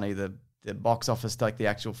much money the box office, like the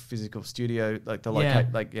actual physical studio, like the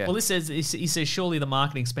yeah. Well, he says surely the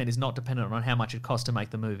marketing spend is not dependent on how much it costs to make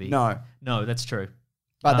the movie. No. No, that's true.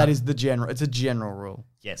 But that is the general. It's a general rule.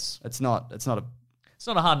 Yes. It's not a. It's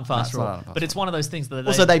not a hard and fast it's rule, not a hard and fast but it's one of those things that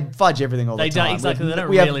Also, they fudge everything all the They time. don't exactly. They don't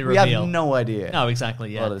we really have, reveal. We have no idea. No, exactly.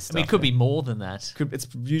 A Yeah. lot I of this mean, it stuff, could yeah. be more than that. It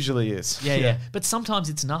usually is. Yeah. But sometimes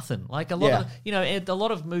it's nothing. Like a lot Yeah. of, a lot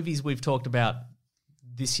of movies we've talked about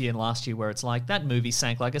this year and last year where it's like that movie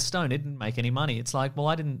sank like a stone. It didn't make any money. It's like, well,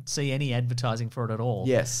 I didn't see any advertising for it at all.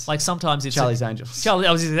 Yes. Like sometimes it's Charlie's Angels.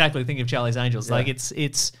 I was exactly thinking of Charlie's Angels. Yeah. Like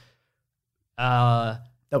it's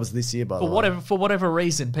That was this year, by the way. for whatever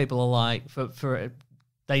reason, people are like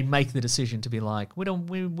they make the decision to be like, we don't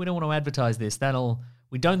want to advertise this.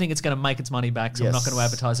 We don't think it's going to make its money back, so we're not Yes. going to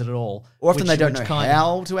advertise it at all. Or often they don't know which kind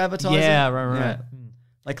how to advertise it. Yeah, right.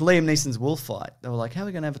 Like Liam Neeson's wolf fight. They were like, how are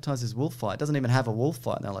we going to advertise this wolf fight? It doesn't even have a wolf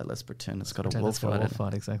fight. And they're like, let's pretend it's got a wolf fight.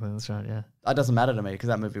 Fight, exactly. That's right. Yeah. That doesn't matter to me because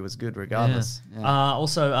that movie was good regardless. Yeah. Yeah.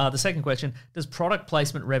 Also, the second question: does product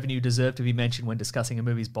placement revenue deserve to be mentioned when discussing a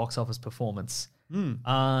movie's box office performance?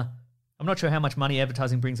 I'm not sure how much money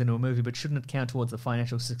advertising brings into a movie, but shouldn't it count towards the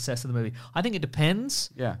financial success of the movie? I think it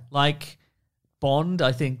depends. Yeah. Like Bond,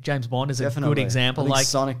 I think James Bond is a Definitely. good example. I think Like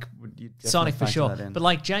Sonic would you definitely Sonic for factor sure. that in. But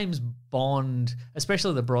like James Bond,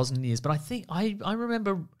 especially the Brosnan years. But I think I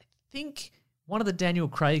remember. I think one of the Daniel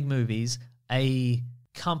Craig movies, a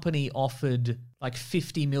company offered like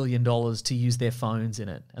 $50 million to use their phones in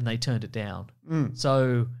it, and they turned it down.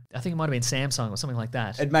 So I think it might have been Samsung or something like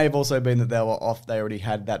that. It may have also been that they were off. They already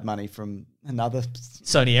had that money from another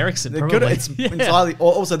Sony Ericsson, They're probably. good. It's entirely.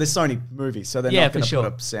 Also, they're Sony movies, so they're not going to put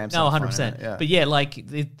up Samsung. No, phone in 100%. it, yeah. But yeah, like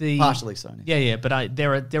the Partially Sony. Yeah, but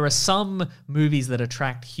there are some movies that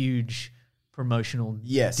attract huge promotional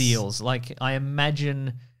deals. Like I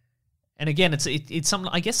imagine, and again, it's some.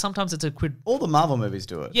 I guess sometimes it's a quid. All the Marvel movies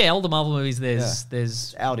do it. Yeah, all the Marvel movies. There's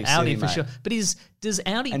Audi City, for mate. sure. But does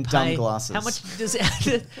Audi And pay dumb glasses. How much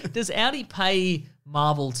does Audi pay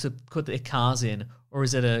Marvel to put their cars in, or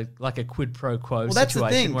is it a quid pro quo Well, that's the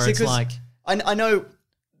situation thing. where See, it's 'cause like I know,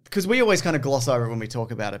 because we always kind of gloss over it when we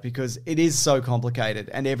talk about it because it is so complicated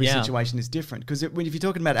and every situation is different. Because if you're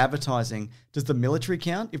talking about advertising, does the military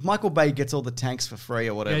count? If Michael Bay gets all the tanks for free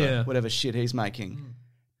or whatever, whatever shit he's making,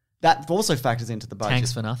 that also factors into the budget.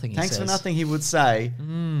 Tanks for nothing, he Tanks for says. nothing, he would say,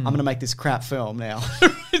 I'm going to make this crap film now.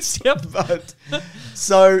 yep. But,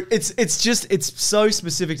 so it's so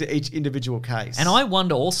specific to each individual case. And I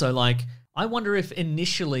wonder also, I wonder if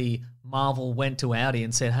initially Marvel went to Audi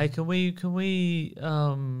and said, "Hey, can we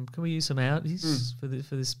use some Audis for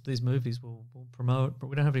these movies? We'll promote, but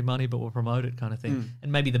we don't have any money, but we'll promote it," kind of thing.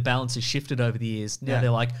 And maybe the balance has shifted over the years. Now they're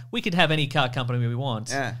like, we could have any car company we want.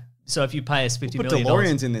 Yeah. So if you pay us $50 Put million,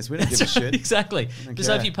 DeLoreans in this. We don't give a shit. Exactly. don't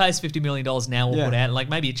So if care. you pay us $50 million now, we'll put out. Like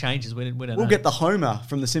maybe it changes. We don't know. We'll get the Homer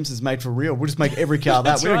from The Simpsons made for real. We'll just make every car that.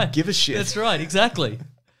 That's We right. don't give a shit. That's right. Exactly.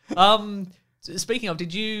 Speaking of,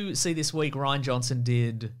 did you see this week Ryan Johnson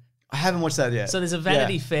did? I haven't watched that yet. So there's a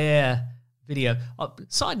Vanity Fair video.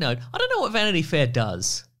 Side note, I don't know what Vanity Fair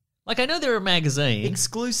does. Like, I know they're a magazine.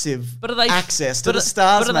 Exclusive But are they access to but the are-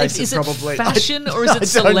 stars, but are they- Mason, is probably. it fashion or is I it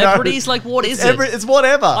don't know. celebrities? Like, what is it? It's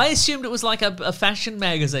whatever. I assumed it was like a fashion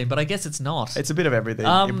magazine, but I guess it's not. It's a bit of everything,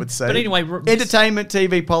 it would say. but anyway, entertainment,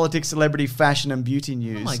 TV, politics, celebrity, fashion, and beauty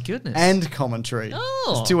news. Oh my goodness. And commentary.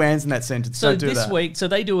 Oh. There's two ands in that sentence. So Don't do this that. week, so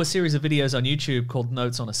they do a series of videos on YouTube called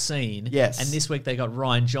Notes on a Scene. Yes. And this week they got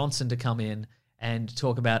Ryan Johnson to come in and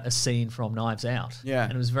talk about a scene from Knives Out. Yeah.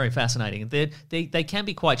 And it was very fascinating. They can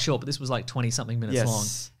be quite short, but this was like 20-something minutes Yes. long.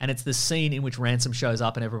 And it's the scene in which Ransom shows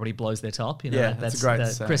up and everybody blows their top. You know, Yeah, that's a great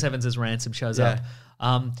scene. Chris Evans' Ransom shows Yeah.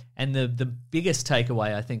 up. And the biggest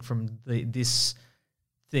takeaway, I think, from this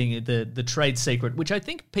thing, the trade secret, which I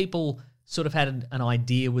think people sort of had an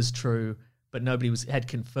idea was true, but nobody had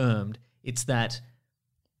confirmed, it's that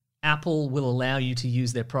Apple will allow you to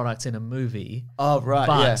use their products in a movie. Oh, right,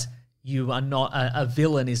 But yeah. you are not a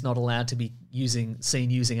villain is not allowed to be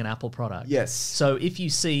seen using an Apple product. Yes. So if you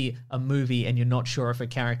see a movie and you're not sure if a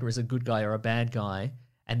character is a good guy or a bad guy,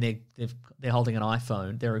 and they're holding an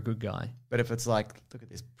iPhone, they're a good guy. But if it's like, look at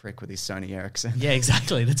this prick with his Sony Ericsson. Yeah,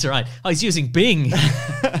 exactly. That's right. Oh, he's using Bing.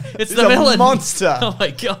 It's He's the a villain. monster. Oh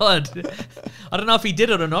my god. I don't know if he did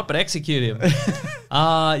it or not, but execute him.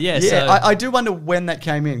 Yeah. Yeah, So I do wonder when that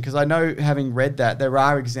came in because I know, having read that, there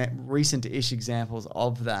are recent-ish examples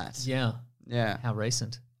of that. yeah. Yeah. How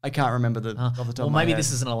recent? I can't remember off the top Well, of my maybe head.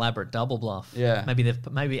 this is an elaborate double bluff. Yeah.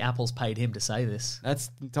 Maybe Apple's paid him to say this. That's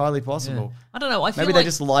entirely possible. I don't know. I feel Maybe like they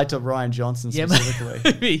just lied to Ryan Johnson yeah,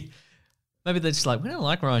 specifically. maybe they're just like, we don't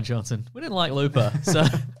like Ryan Johnson. We didn't like Looper. So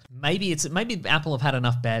maybe Apple have had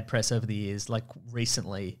enough bad press over the years, like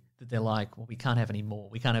recently, that they're like, well, we can't have any more.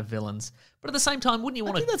 We can't have villains. But at the same time, wouldn't you I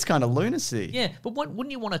want think to? that's kind of lunacy. Yeah, but wouldn't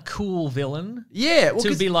you want a cool villain? Yeah, well, to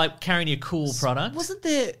 'cause be like carrying your cool product. wasn't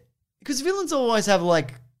there? Because villains always have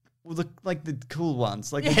like the cool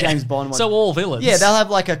ones, like the Yeah. James Bond one. So all villains. Yeah, they'll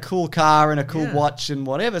have like a cool car and a cool Yeah. watch and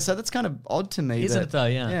whatever. So that's kind of odd to me. Isn't it though?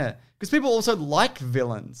 Yeah. Yeah, because people also like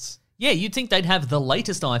villains. Yeah, you'd think they'd have the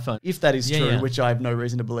latest iPhone. If that is Yeah, true, yeah. which I have no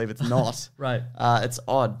reason to believe it's not. Right. It's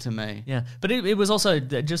odd to me. Yeah, but it was also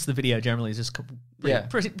just the video generally is just Yeah.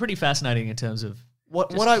 pretty fascinating in terms of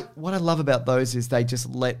What I love about those is they just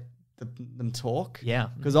let them talk. Yeah.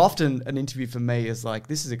 Because often an interview for me is like,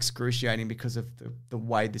 this is excruciating because of the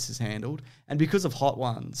way this is handled and because of Hot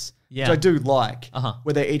Ones, Yeah. which I do like,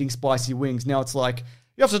 where they're eating spicy wings. Now it's like,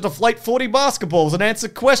 you have to deflate 40 basketballs and answer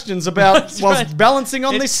questions about That's whilst right. balancing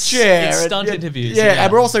on It's- this chair. it's And- stunt interviews, Yeah, yeah.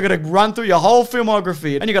 and we're also going to run through your whole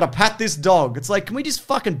filmography and you got to pat this dog. It's like, can we just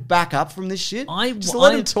fucking back up from this shit? Just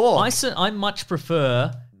let them talk. I much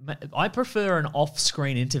prefer. I prefer an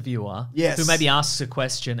off-screen interviewer Yes. who maybe asks a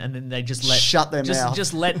question and then they just let Shut their mouth.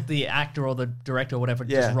 Just let the actor or the director or whatever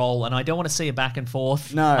Yeah. just roll. And I don't want to see a back and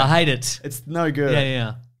forth. No. I hate it. It's no good.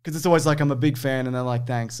 Yeah. Because it's always like, I'm a big fan, and they're like,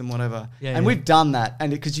 thanks, and whatever. Yeah, and yeah. we've done that, and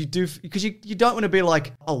because you don't want to be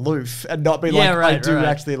like aloof and not be like, I do right.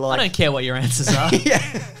 actually like. I don't care what your answers are.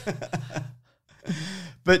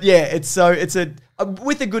 But yeah,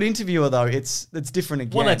 With a good interviewer, though, it's different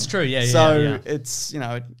again. Well, that's true, yeah. So it's,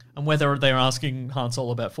 And whether they're asking Han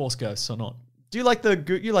Solo about Force ghosts or not. Do you like the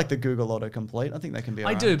Google autocomplete? I think that can be.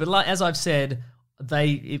 I do, but as I've said,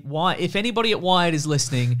 if anybody at Wired is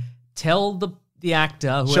listening, tell the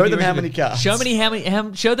actor. Show them how many cards. Show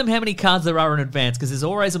them how many cards there are in advance, because there's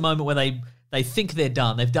always a moment where they think they're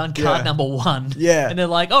done. They've done card number 1. Yeah. And they're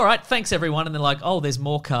like, all right, thanks everyone. And they're like, oh, there's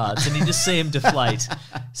more cards. And you just see them deflate.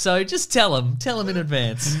 So just tell them in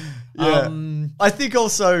advance. Yeah. I think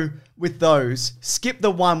also with those, skip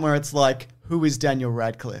the one where it's like, who is Daniel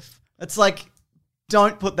Radcliffe? It's like,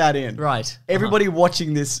 don't put that in. Right. Everybody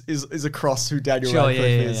watching this is across who Daniel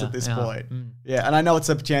Radcliffe is at this point. Yeah, and I know it's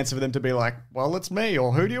a chance for them to be like, well, it's me,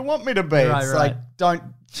 or who do you want me to be? It's like, don't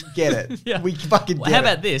get it. We fucking get it. How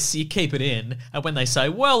about this? You keep it in, and when they say,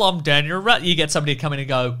 well, I'm Daniel Radcliffe, you get somebody to come in and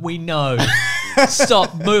go, we know.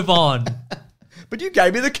 Stop, move on. But you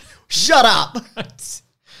gave me shut up.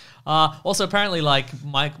 Also, apparently, like,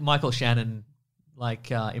 Michael Shannon,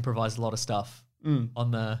 improvised a lot of stuff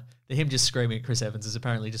on him just screaming at Chris Evans is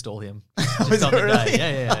apparently just all him. Just on the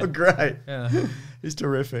day. Yeah. Oh, great. Yeah. He's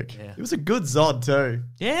terrific. Yeah. He was a good Zod too.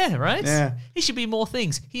 Yeah, right? Yeah. He should be more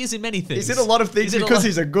things. He is in many things. He's in a lot of things because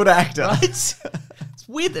he's a good actor. Right? It's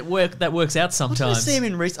weird that works out sometimes. What did I see him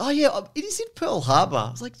in recent? Oh, yeah. He's in Pearl Harbor.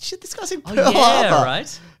 I was like, shit, this guy's in Pearl Harbor. Harbor.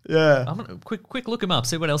 Right? Yeah. I'm going to quick look him up,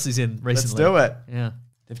 see what else he's in recently. Let's do it. Yeah.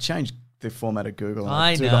 They've changed the format of Google.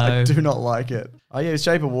 I know. I do not like it. Oh, yeah,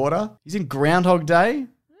 Shape of Water. He's in Groundhog Day.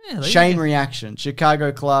 Yeah, Chain Reaction,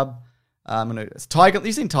 Chicago Club. It's Tiger.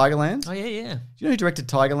 You seen Tigerland? Oh yeah. Do you know who directed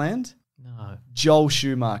Tigerland? No. Joel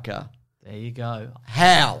Schumacher. There you go.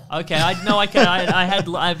 How? Okay, I've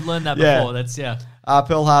learned that before. That's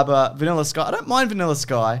Pearl Harbor, Vanilla Sky. I don't mind Vanilla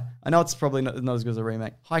Sky. I know it's probably not as good as a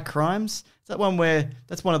remake. High Crimes. Is that one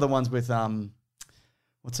that's one of the ones with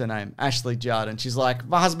what's her name? Ashley Judd, and she's like,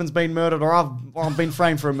 my husband's been murdered, or I've been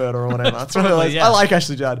framed for a murder, or whatever. That's what it is. I like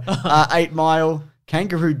Ashley Judd. 8 Mile.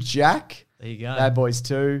 Kangaroo Jack. There you go. Bad Boys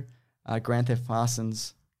 2. Grand Theft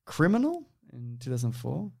Parsons. Criminal in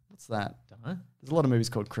 2004. What's that? Don't know. There's a lot of movies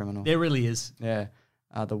called Criminal. There really is. Yeah.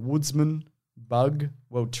 The Woodsman. Bug.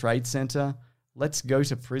 World Trade Center. Let's Go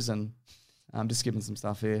to Prison. I'm just skipping some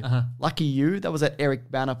stuff here. Lucky You. That was that Eric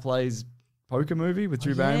Bana Plays poker movie with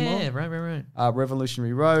Drew Barrymore. Yeah, right.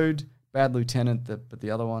 Revolutionary Road. Bad Lieutenant, but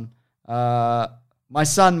the other one. My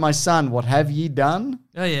Son, What Have Ye Done?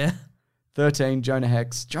 Oh, yeah. 13, Jonah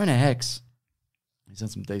Hex. Jonah Hex. He's done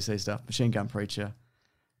some DC stuff. Machine Gun Preacher.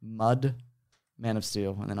 Mud. Man of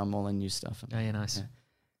Steel. And then I'm all in new stuff. Oh, yeah, nice. Yeah.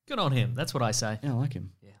 Good on him. That's what I say. Yeah, I like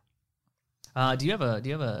him. Yeah. Do you have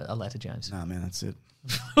a letter, James? No, man, that's it.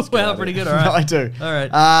 Well, pretty good. All right. I do. All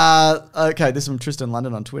right. Okay, this is from Tristan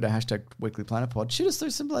London on Twitter. Weekly Planet Pod. Shoot us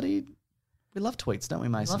through some bloody... We love tweets, don't we,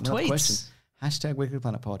 Mason? We love tweets. Questions. Weekly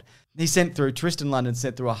Planet Pod. Tristan London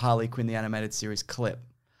sent through a Harley Quinn the Animated Series clip.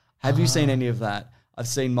 Have you seen any of that? I've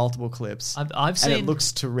seen multiple clips. I've seen. And it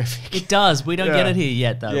looks terrific. It does. We don't get it here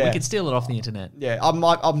yet, though. Yeah. We can steal it off the internet. Yeah, I'm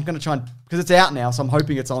going to try and... Because it's out now, so I'm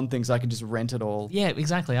hoping it's on things so I can just rent it all. Yeah,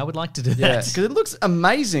 exactly. I would like to do Yeah, that. because it looks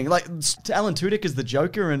amazing. Like, Alan Tudyk is the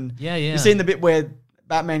Joker, and... Yeah. You've seen the bit where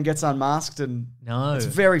Batman gets unmasked, and... No. It's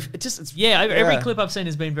very... It's every clip I've seen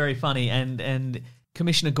has been very funny, and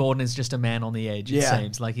Commissioner Gordon is just a man on the edge, it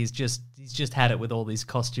seems. Like, he's just had it with all these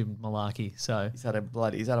costume malarkey, so... He's had a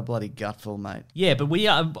bloody gutful, mate. Yeah, but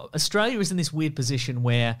Australia is in this weird position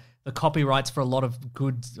where the copyrights for a lot of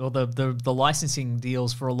good, or the licensing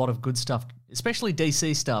deals for a lot of good stuff, especially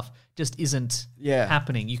DC stuff, just isn't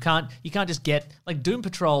happening. You can't just get, like, Doom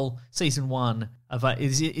Patrol Season 1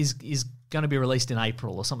 is going to be released in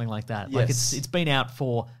April or something like that. Yes. Like, it's been out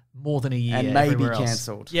for more than a year. And maybe cancelled.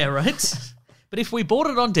 cancelled. Yeah, right? But if we bought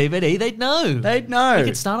it on DVD, they'd know. We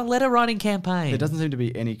could start a letter writing campaign. There doesn't seem to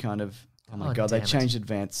be any kind of... Oh my God, they damn it. changed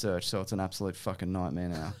advanced search, so it's an absolute fucking nightmare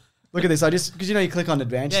now. Look at this. Because you click on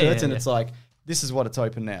advanced search and it's like, this is what it's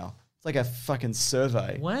open now. It's like a fucking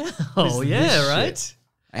survey. Wow. This right? shit.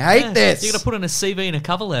 I hate this. You're going to put in a CV and a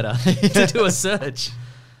cover letter to do a search.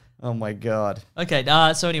 Oh my God. Okay,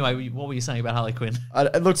 so anyway, what were you saying about Harley Quinn?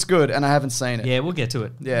 It looks good, and I haven't seen it. Yeah, we'll get to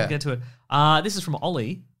it. Yeah. We'll get to it. This is from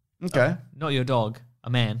Ollie. Okay. Not your dog,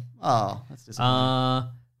 a man. Oh, that's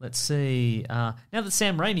disappointing. Let's see. Now that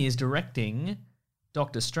Sam Raimi is directing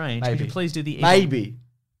Doctor Strange, could you please do the... Maybe.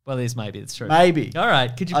 Well, there's maybe. That's true. Maybe. All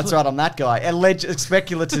right. Could you? That's right. I'm that guy.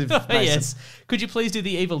 Speculative. Yes. Could you please do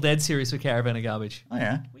the Evil Dead series for Caravan of Garbage? Oh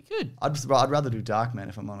yeah. We could. I'd rather do Darkman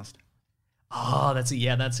if I'm honest. Oh, that's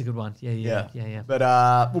a good one. Yeah.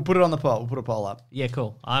 But we'll put it on the poll. We'll put a poll up. Yeah,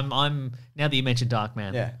 cool. I'm now that you mentioned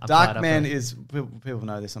Darkman. Yeah, I'm fired up Darkman for it. is people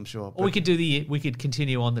know this, I'm sure. Or we could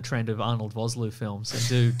continue on the trend of Arnold Vosloo films and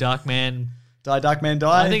do Darkman. Darkman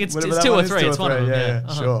Die. I think it's whatever 2 that or one is, 3. It's one of them. Yeah,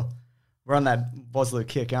 Uh-huh. sure. We're on that Vosloo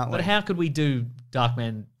kick, aren't we? But how could we do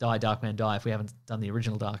Darkman Die if we haven't done the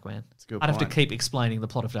original Darkman? That's a good I'd have to point. keep explaining the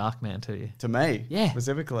plot of Darkman to you. To me, Yeah.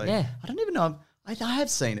 specifically. Yeah. I don't even know. I have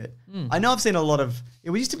seen it. I know I've seen a lot of.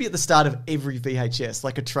 It used to be at the start of every VHS,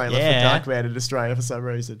 like a trailer Yeah. for Darkman in Australia for some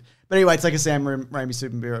reason. But anyway, it's like a Sam Raimi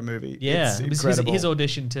superhero movie. Yeah, it's it was incredible. his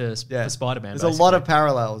audition for Spider-Man. There's a lot of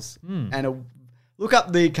parallels, and look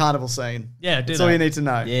up the carnival scene. Yeah, do that's that. all you need to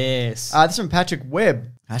know. Yes. This is from Patrick Webb.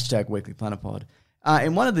 # Weekly Planet Pod.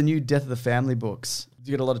 In one of the new Death of the Family books, did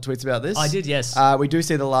you get a lot of tweets about this? I did, yes. We do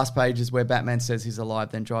see the last pages where Batman says he's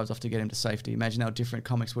alive, then drives off to get him to safety. Imagine how different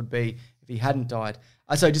comics would be if he hadn't died.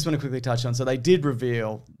 So I just want to quickly touch on. So they did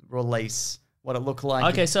release what it looked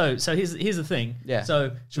like. Okay, so here's the thing. Yeah.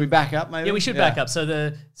 So should we back up? Maybe. yeah, we should back up. So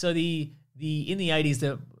the in the 80s,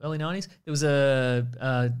 the early 90s, there was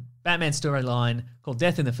a Batman storyline called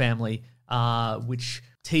Death in the Family, which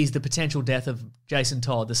teased the potential death of Jason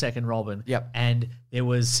Todd, the second Robin. Yep. And it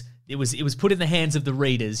was put in the hands of the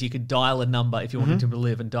readers. You could dial a number if you wanted him to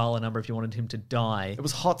live, and dial a number if you wanted him to die. It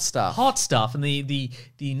was hot stuff. Hot stuff, and the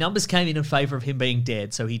numbers came in favor of him being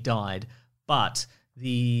dead, so he died. But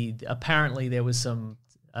apparently there was some.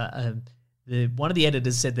 One of the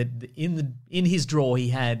editors said that in his drawer he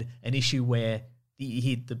had an issue where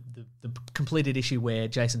the completed issue where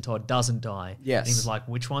Jason Todd doesn't die. Yes. And he was like,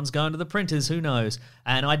 which one's going to the printers? Who knows?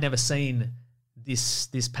 And I'd never seen this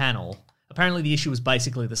panel. Apparently the issue was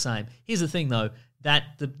basically the same. Here's the thing though, that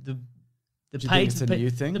the Do you page think it's a new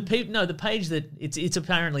thing? the page that it's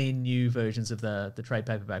apparently in new versions of the trade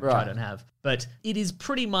paperback, which I Right. don't have. But it is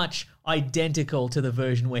pretty much identical to the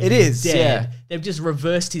version where It he's is, dead. yeah. They've just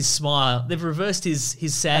reversed his smile. They've reversed his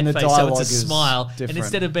sad And the face, so it's dialogue a is smile. And different.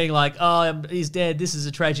 instead of being like, "Oh, he's dead. This is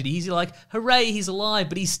a tragedy," he's like, "Hooray, he's alive!"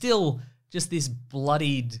 But he's still just this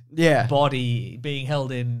bloodied body being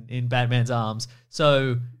held in Batman's arms.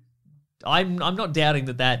 So I'm not doubting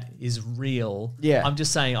that is real. Yeah. I'm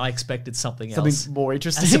just saying I expected something Something else more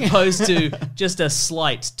interesting. as opposed to just a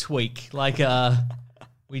slight tweak, like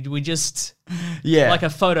we just like a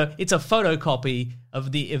photo. It's a photocopy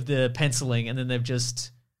of the penciling, and then they've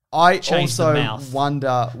just I changed the also mouth.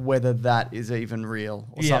 wonder whether that is even real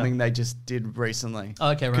or Yeah. something they just did recently.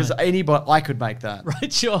 Okay, right. Because I could make that.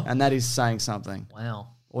 Right, sure. And that is saying something. Wow.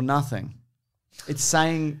 Or nothing. It's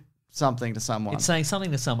saying something to someone. It's saying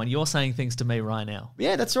something to someone. You're saying things to me right now.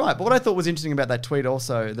 Yeah, that's right. But what I thought was interesting about that tweet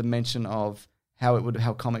also, the mention of how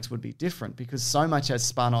comics would be different, because so much has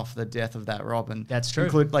spun off the death of that Robin. That's true.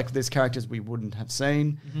 There's characters we wouldn't have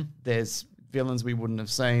seen. There's villains we wouldn't have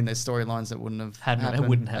seen. There's storylines that wouldn't have happened.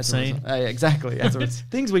 wouldn't have as a result. seen. Yeah, exactly.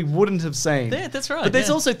 Things we wouldn't have seen. Yeah, that's right, But there's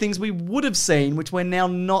yeah. also things we would have seen, which we're now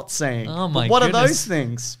not seeing. Oh my But what are goodness. those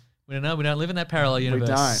things? We don't know. We don't live in that parallel universe.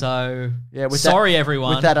 don't. So Yeah, sorry,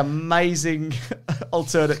 everyone. With that amazing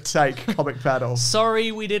alternate take comic panel.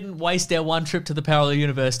 Sorry we didn't waste our one trip to the parallel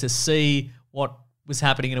universe to see what was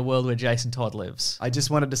happening in a world where Jason Todd lives. I just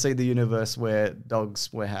wanted to see the universe where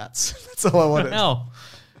dogs wear hats. That's all I wanted. No.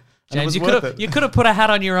 And it James, was you worth could it. have put a hat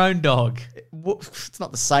on your own dog. It's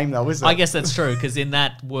not the same though, is it? I guess that's true, because in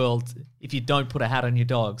that world, if you don't put a hat on your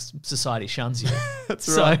dogs, society shuns you. That's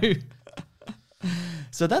so, right.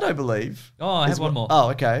 So that I believe. Oh, I is have one more. Oh,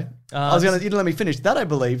 okay. I was you didn't let me finish. That I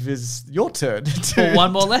believe is your turn. Or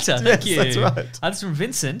one more letter. Thank you. That's right. That's from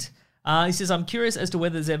Vincent. He says, I'm curious as to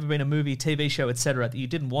whether there's ever been a movie, TV show, etc. that you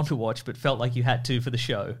didn't want to watch but felt like you had to for the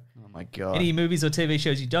show. Oh my god. Any movies or TV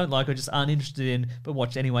shows you don't like or just aren't interested in but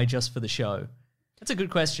watched anyway just for the show? That's a good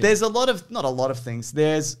question. There's not a lot of things.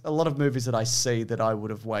 There's a lot of movies that I see that I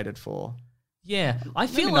would have waited for. Yeah, I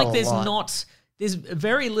feel Maybe like not a there's lot. there's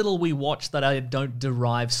very little we watch that I don't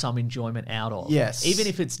derive some enjoyment out of. Yes. Even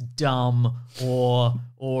if it's dumb or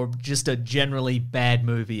just a generally bad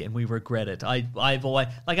movie and we regret it. I've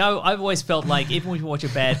always felt like even when we watch a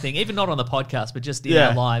bad thing, even not on the podcast, but just in Yeah.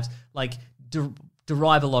 our lives, like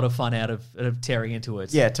derive a lot of fun out of tearing into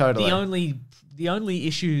it. Yeah, totally. The only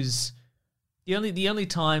issues. The only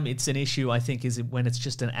time it's an issue, I think, is when it's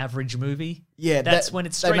just an average movie. Yeah, that's when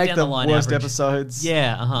it's straight they make down the line. worst average. episodes.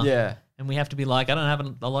 Yeah, Yeah. And we have to be like, I don't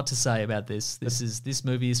have a lot to say about this. This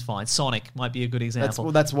movie is fine. Sonic might be a good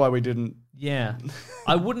example. That's why we didn't. Yeah,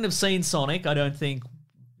 I wouldn't have seen Sonic. I don't think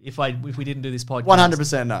if we didn't do this podcast.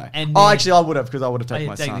 100% no. And Oh, then- actually, I would have, because I would have taken I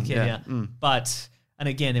my take son. the kid, Yeah. Mm. But and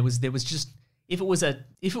again, there was just if it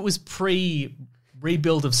was pre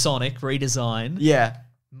rebuild of Sonic redesign. Yeah.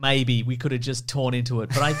 maybe we could have just torn into it.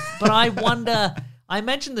 But I wonder. I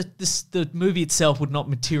imagine that the movie itself would not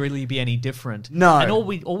materially be any different. No. And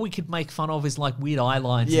all we could make fun of is like weird eye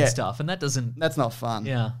lines and stuff, and that doesn't. That's not fun.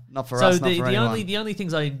 Yeah, not for us. Not for anyone. The only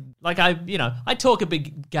things I talk a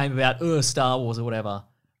big game about Star Wars or whatever.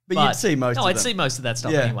 But you'd see most. I'd see most of that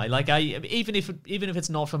stuff anyway. Like even if it's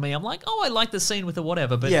not for me, I'm like, I like the scene with the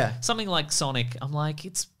whatever. But something like Sonic, I'm like,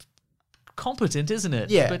 it's competent, isn't it?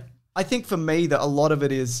 Yeah. But I think for me that a lot of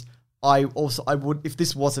it is. I would, if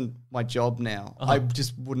this wasn't my job now, I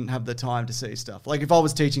just wouldn't have the time to see stuff. Like if I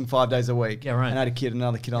was teaching 5 days a week and I had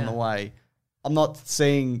another kid on the way, I'm not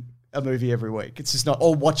seeing a movie every week. It's just not,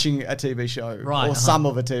 or watching a TV show or some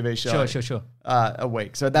of a TV show. Sure. A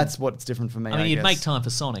week. So that's what's different for me. I mean, you'd guess. make time for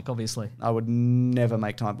Sonic, obviously. I would never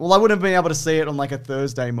make time. Well, I wouldn't have been able to see it on like a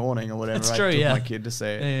Thursday morning or whatever. That's true, I took my kid to see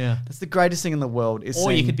it. Yeah. That's the greatest thing in the world.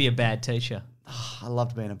 Or you could be a bad teacher. I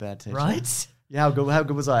loved being a bad teacher. Right? Yeah, how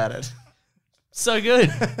good was I at it? So good.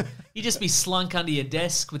 You just be slunk under your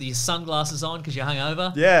desk with your sunglasses on because you're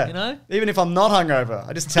hungover. Yeah. You know? Even if I'm not hungover,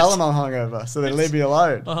 I just tell them I'm hungover so they leave me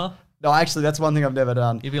alone. No, actually, that's one thing I've never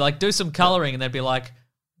done. You'd be like, do some colouring, and they'd be like,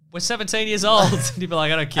 we're 17 years old. And you'd be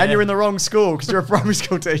like, I don't care. And you're in the wrong school because you're a primary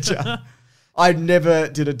school teacher. I never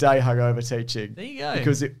did a day hungover teaching. There you go.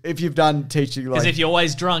 Because if you've done teaching like... Because if you're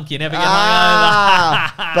always drunk, you never get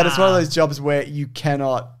hungover. But it's one of those jobs where you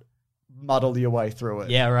cannot muddle your way through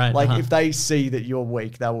it. Yeah, right. Like if they see that you're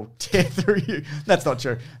weak, they will tear through you. That's not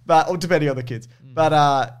true. But or depending on the kids. But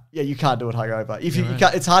yeah, you can't do it hungover. If you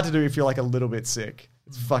can't, it's hard to do if you're like a little bit sick.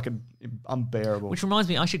 It's fucking unbearable. Which reminds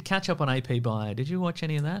me, I should catch up on AP Bio. Did you watch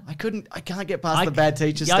any of that? I can't get past the bad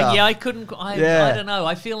teacher stuff. Yeah, I couldn't. I don't know.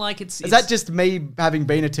 I feel like it's... Is that just me having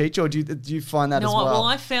been a teacher, or do you find that as well? Well,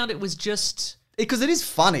 I found it was just... Because it is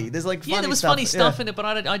funny. There's like funny there was stuff. funny stuff in it, but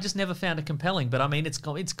I just never found it compelling. But I mean, it's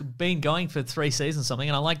been going for 3 seasons or something,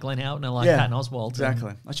 and I like Glenn Howard and I like Patton Oswalt.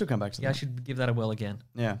 Exactly. I should come back to that. Yeah, I should give that a whirl again.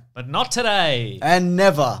 Yeah. But not today. And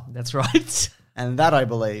never. That's right. And that, I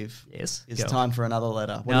believe, is time for another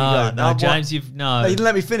letter. No, James, No, you didn't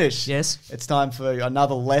let me finish. Yes. It's time for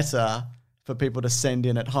another letter for people to send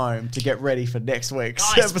in at home to get ready for next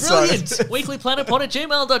week's episode. Brilliant.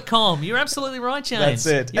 weeklyplanetpod@gmail.com. You're absolutely right, James.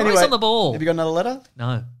 That's it. You're always on the ball. Have you got another letter?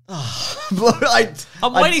 No.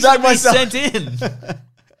 I'm waiting for it to be sent in.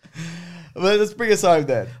 Well, let's bring us home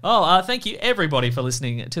then. Thank you everybody for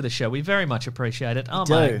listening to the show. We very much appreciate it. Oh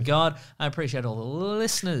my God, I appreciate all the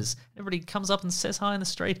listeners. Everybody comes up and says hi in the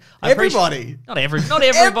street. Everybody, not everybody.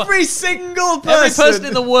 Every single person. Every person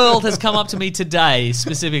in the world has come up to me today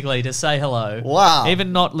specifically to say hello. Wow.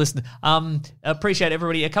 Even not listening. Appreciate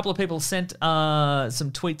everybody. A couple of people sent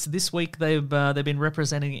some tweets this week. They've been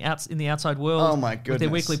representing in the outside world. Oh my goodness. With their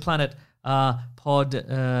Weekly Planet pod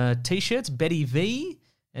t-shirts. Betty V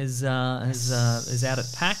is out at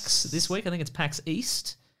PAX this week. I think it's PAX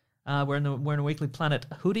East. We're in a Weekly Planet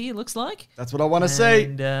hoodie. It looks like that's what I want to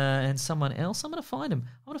see. And someone else. I'm going to find him.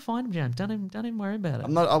 James. Don't even worry about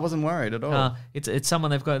it. I wasn't worried at all. It's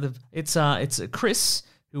someone they've got. It's Chris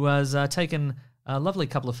who has taken a lovely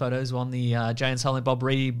couple of photos on the Jay and Silent Bob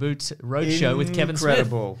Reboot Roadshow with Kevin Smith.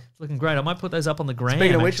 Incredible. It's looking great. I might put those up on the gram.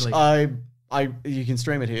 Speaking of which, you can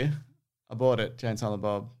stream it here. I bought it, Jay and Silent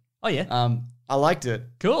Bob. Oh yeah. I liked it.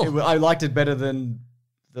 Cool. I liked it better than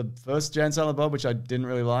the first Jay and Silent Bob, which I didn't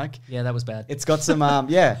really like. Yeah, that was bad. It's got some,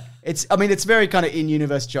 it's very kind of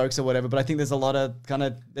in-universe jokes or whatever, but I think there's a lot of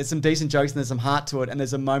there's some decent jokes and there's some heart to it, and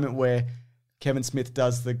there's a moment where Kevin Smith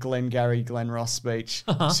does the Glenn Ross speech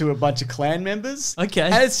to a bunch of Klan members. Okay.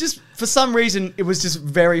 And it's just, for some reason, it was just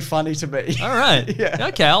very funny to me. All right. Yeah.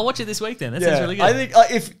 Okay, I'll watch it this week then. That sounds really good. I think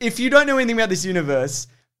if you don't know anything about this universe...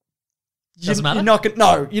 Doesn't matter? You're not going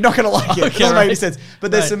to like it. It doesn't make any sense. But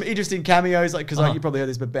there's some interesting cameos, because you probably heard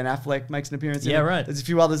this, but Ben Affleck makes an appearance in it. Right. There's a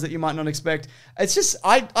few others that you might not expect. It's just,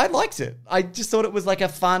 I liked it. I just thought it was like a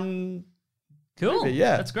fun movie.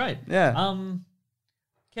 Yeah. That's great. Yeah.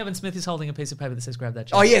 Kevin Smith is holding a piece of paper that says "Grab that."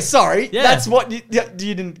 Jack." Oh yeah, sorry. Yeah. That's what you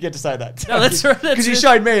didn't get to say that. No, that's right. Because you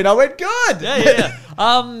showed me and I went good. Yeah.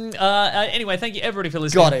 Anyway, thank you everybody for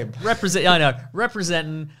listening. Got him.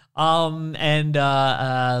 Representing.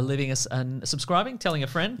 Leaving us and subscribing, telling a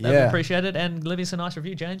friend that we appreciate it, and leaving us a nice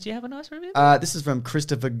review. James, do you have a nice review? This is from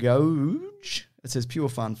Christopher Gouge. It says pure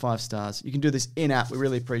fun, 5 stars. You can do this in-app. We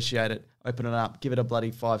really appreciate it. Open it up, give it a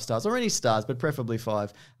bloody 5 stars, or any stars, but preferably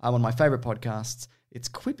 5. One of my favorite podcasts. It's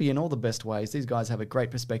quippy in all the best ways. These guys have a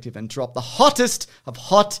great perspective and drop the hottest of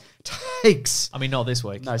hot takes. I mean, not this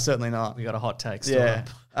week. No, certainly not. We got a hot take. Yeah.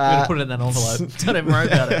 We're going to put it in that envelope. Don't even worry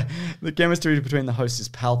about it. The chemistry between the hosts is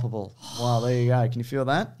palpable. Wow, there you go. Can you feel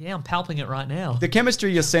that? Yeah, I'm palping it right now. The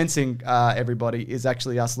chemistry you're sensing, everybody, is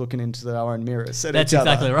actually us looking into our own mirrors. At That's each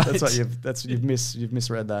other. exactly right. That's what you've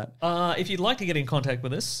misread that. If you'd like to get in contact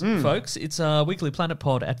with us, folks, it's Weekly Planet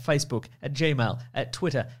Pod at Facebook, at Gmail, at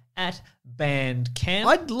Twitter, at Bandcamp.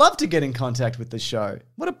 I'd love to get in contact with the show.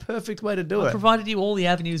 What a perfect way to do I've it. provided you all the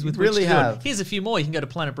avenues with You which really to do have. it. Here's a few more. You can go to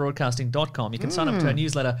planetbroadcasting.com. You can sign up to our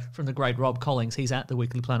newsletter from the great Rob Collings. He's at The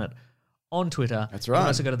Weekly Planet on Twitter. That's You right. can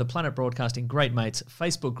also go to the Planet Broadcasting Great Mates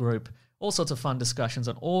Facebook group. All sorts of fun discussions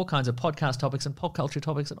on all kinds of podcast topics and pop culture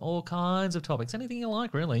topics and all kinds of topics. Anything you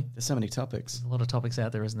like, really. There's so many topics. There's a lot of topics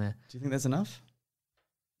out there, isn't there? Do you think there's enough?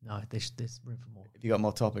 No, there's room for more. If you got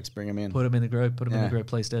more topics, bring them in. Put them in the group. Put them in the Yeah. group,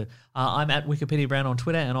 please do. I'm at Wikipedia Brown on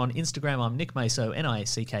Twitter, and on Instagram, I'm Nick Maso,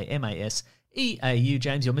 NICKMASEAU.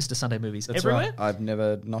 James, you're Mr. Sunday Movies That's everywhere. right. I've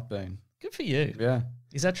never not been. Good for you. Yeah.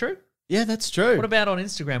 Is that true? Yeah, that's true. What about on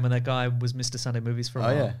Instagram when that guy was Mr. Sunday Movies for a Oh,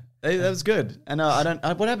 while? yeah. That was good. And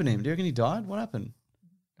what happened to him? Do you reckon he died? What happened?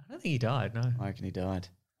 I don't think he died, no. I reckon he died.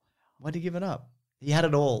 Why'd he give it up? He had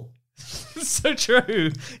it all. So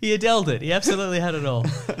true. He Adele'd it. He absolutely had it all.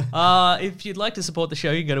 If you'd like to support the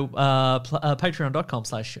show, you can go to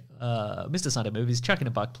patreon.com/Mr. Sunday Movies. Chuck in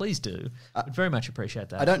a buck, please do. Would very much appreciate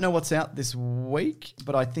that. I don't know what's out this week,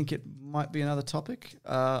 but I think it might be another topic.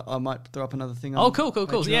 I might throw up another thing on Oh, cool.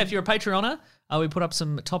 Patreon. Yeah, if you're a Patreoner, we put up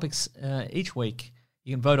some topics each week.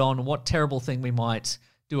 You can vote on what terrible thing we might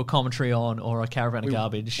do a commentary on or a caravan of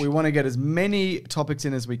garbage. We want to get as many topics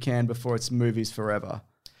in as we can before it's movies forever.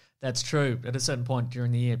 That's true. At a certain point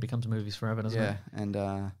during the year, it becomes movies forever, doesn't Yeah, it? and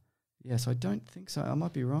so I don't think so. I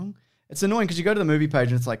might be wrong. It's annoying because you go to the movie page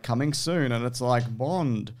and it's like coming soon, and it's like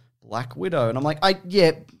Bond, Black Widow, and I'm like,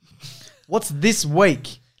 what's this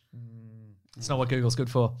week? It's not what Google's good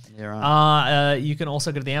for. Yeah, right. You can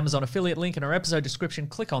also go to the Amazon affiliate link in our episode description.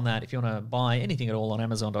 Click on that if you want to buy anything at all on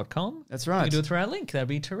Amazon.com. That's You right. can do it through our link. That'd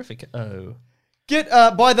be terrific. Oh. Get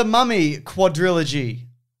buy the Mummy quadrilogy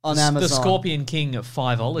on Amazon. The Scorpion King of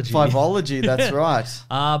Fiveology. Fiveology, that's right.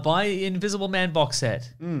 Buy Invisible Man box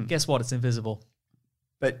set. Guess what? It's invisible.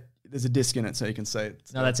 But there's a disc in it so you can see it.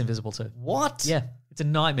 No, that's invisible too. What? Yeah. It's a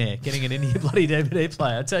nightmare getting it into your bloody DVD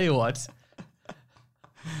player. I tell you what.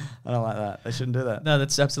 I don't like that. They shouldn't do that. No,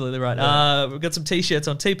 that's absolutely right. We've got some t-shirts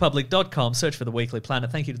on tpublic.com. Search for The Weekly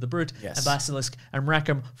Planet. Thank you to The Brute Yes. and Basilisk and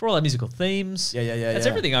Rackham for all our musical themes. Yeah. That's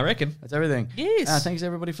everything, I reckon. That's everything. Yes. Thanks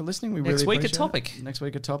everybody for listening. We Next really week, a appreciate topic. it. Next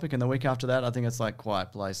week a topic, and the week after that, I think it's like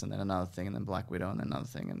Quiet Place, and then another thing, and then Black Widow, and then another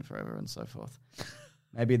thing, and forever and so forth.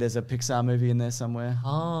 Maybe there's a Pixar movie in there somewhere.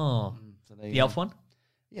 Oh. So there you The go. Elf one?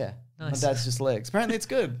 Yeah. Nice. My dad's just legs. Apparently it's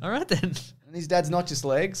good. All right, then. And his dad's not just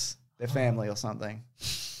legs; they're family or something.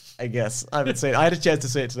 I guess I haven't seen it. I had a chance to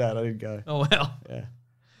see it today, and I didn't go. Oh, wow. Yeah.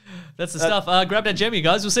 That's the stuff. Grab that gem, you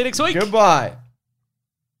guys. We'll see you next week. Goodbye.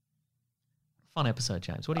 Fun episode,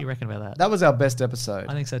 James. What do you reckon about that? That was our best episode.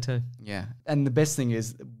 I think so, too. Yeah. And the best thing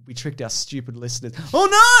is we tricked our stupid listeners.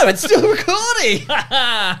 Oh no, it's still recording.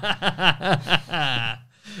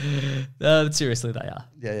 But seriously, they are.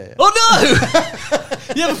 Yeah. Oh,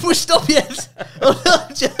 no! You haven't pushed stop yet. Oh, no,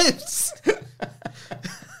 James.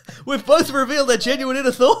 We've both revealed our genuine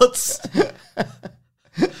inner thoughts.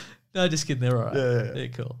 No, just kidding. They're all right. Yeah. They're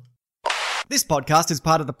cool. This podcast is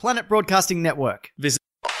part of the Planet Broadcasting Network. Visit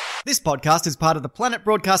This podcast is part of the Planet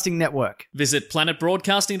Broadcasting Network.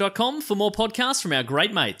 planetbroadcasting.com for more podcasts from our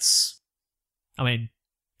great mates. I mean,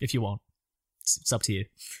 if you want. It's up to you.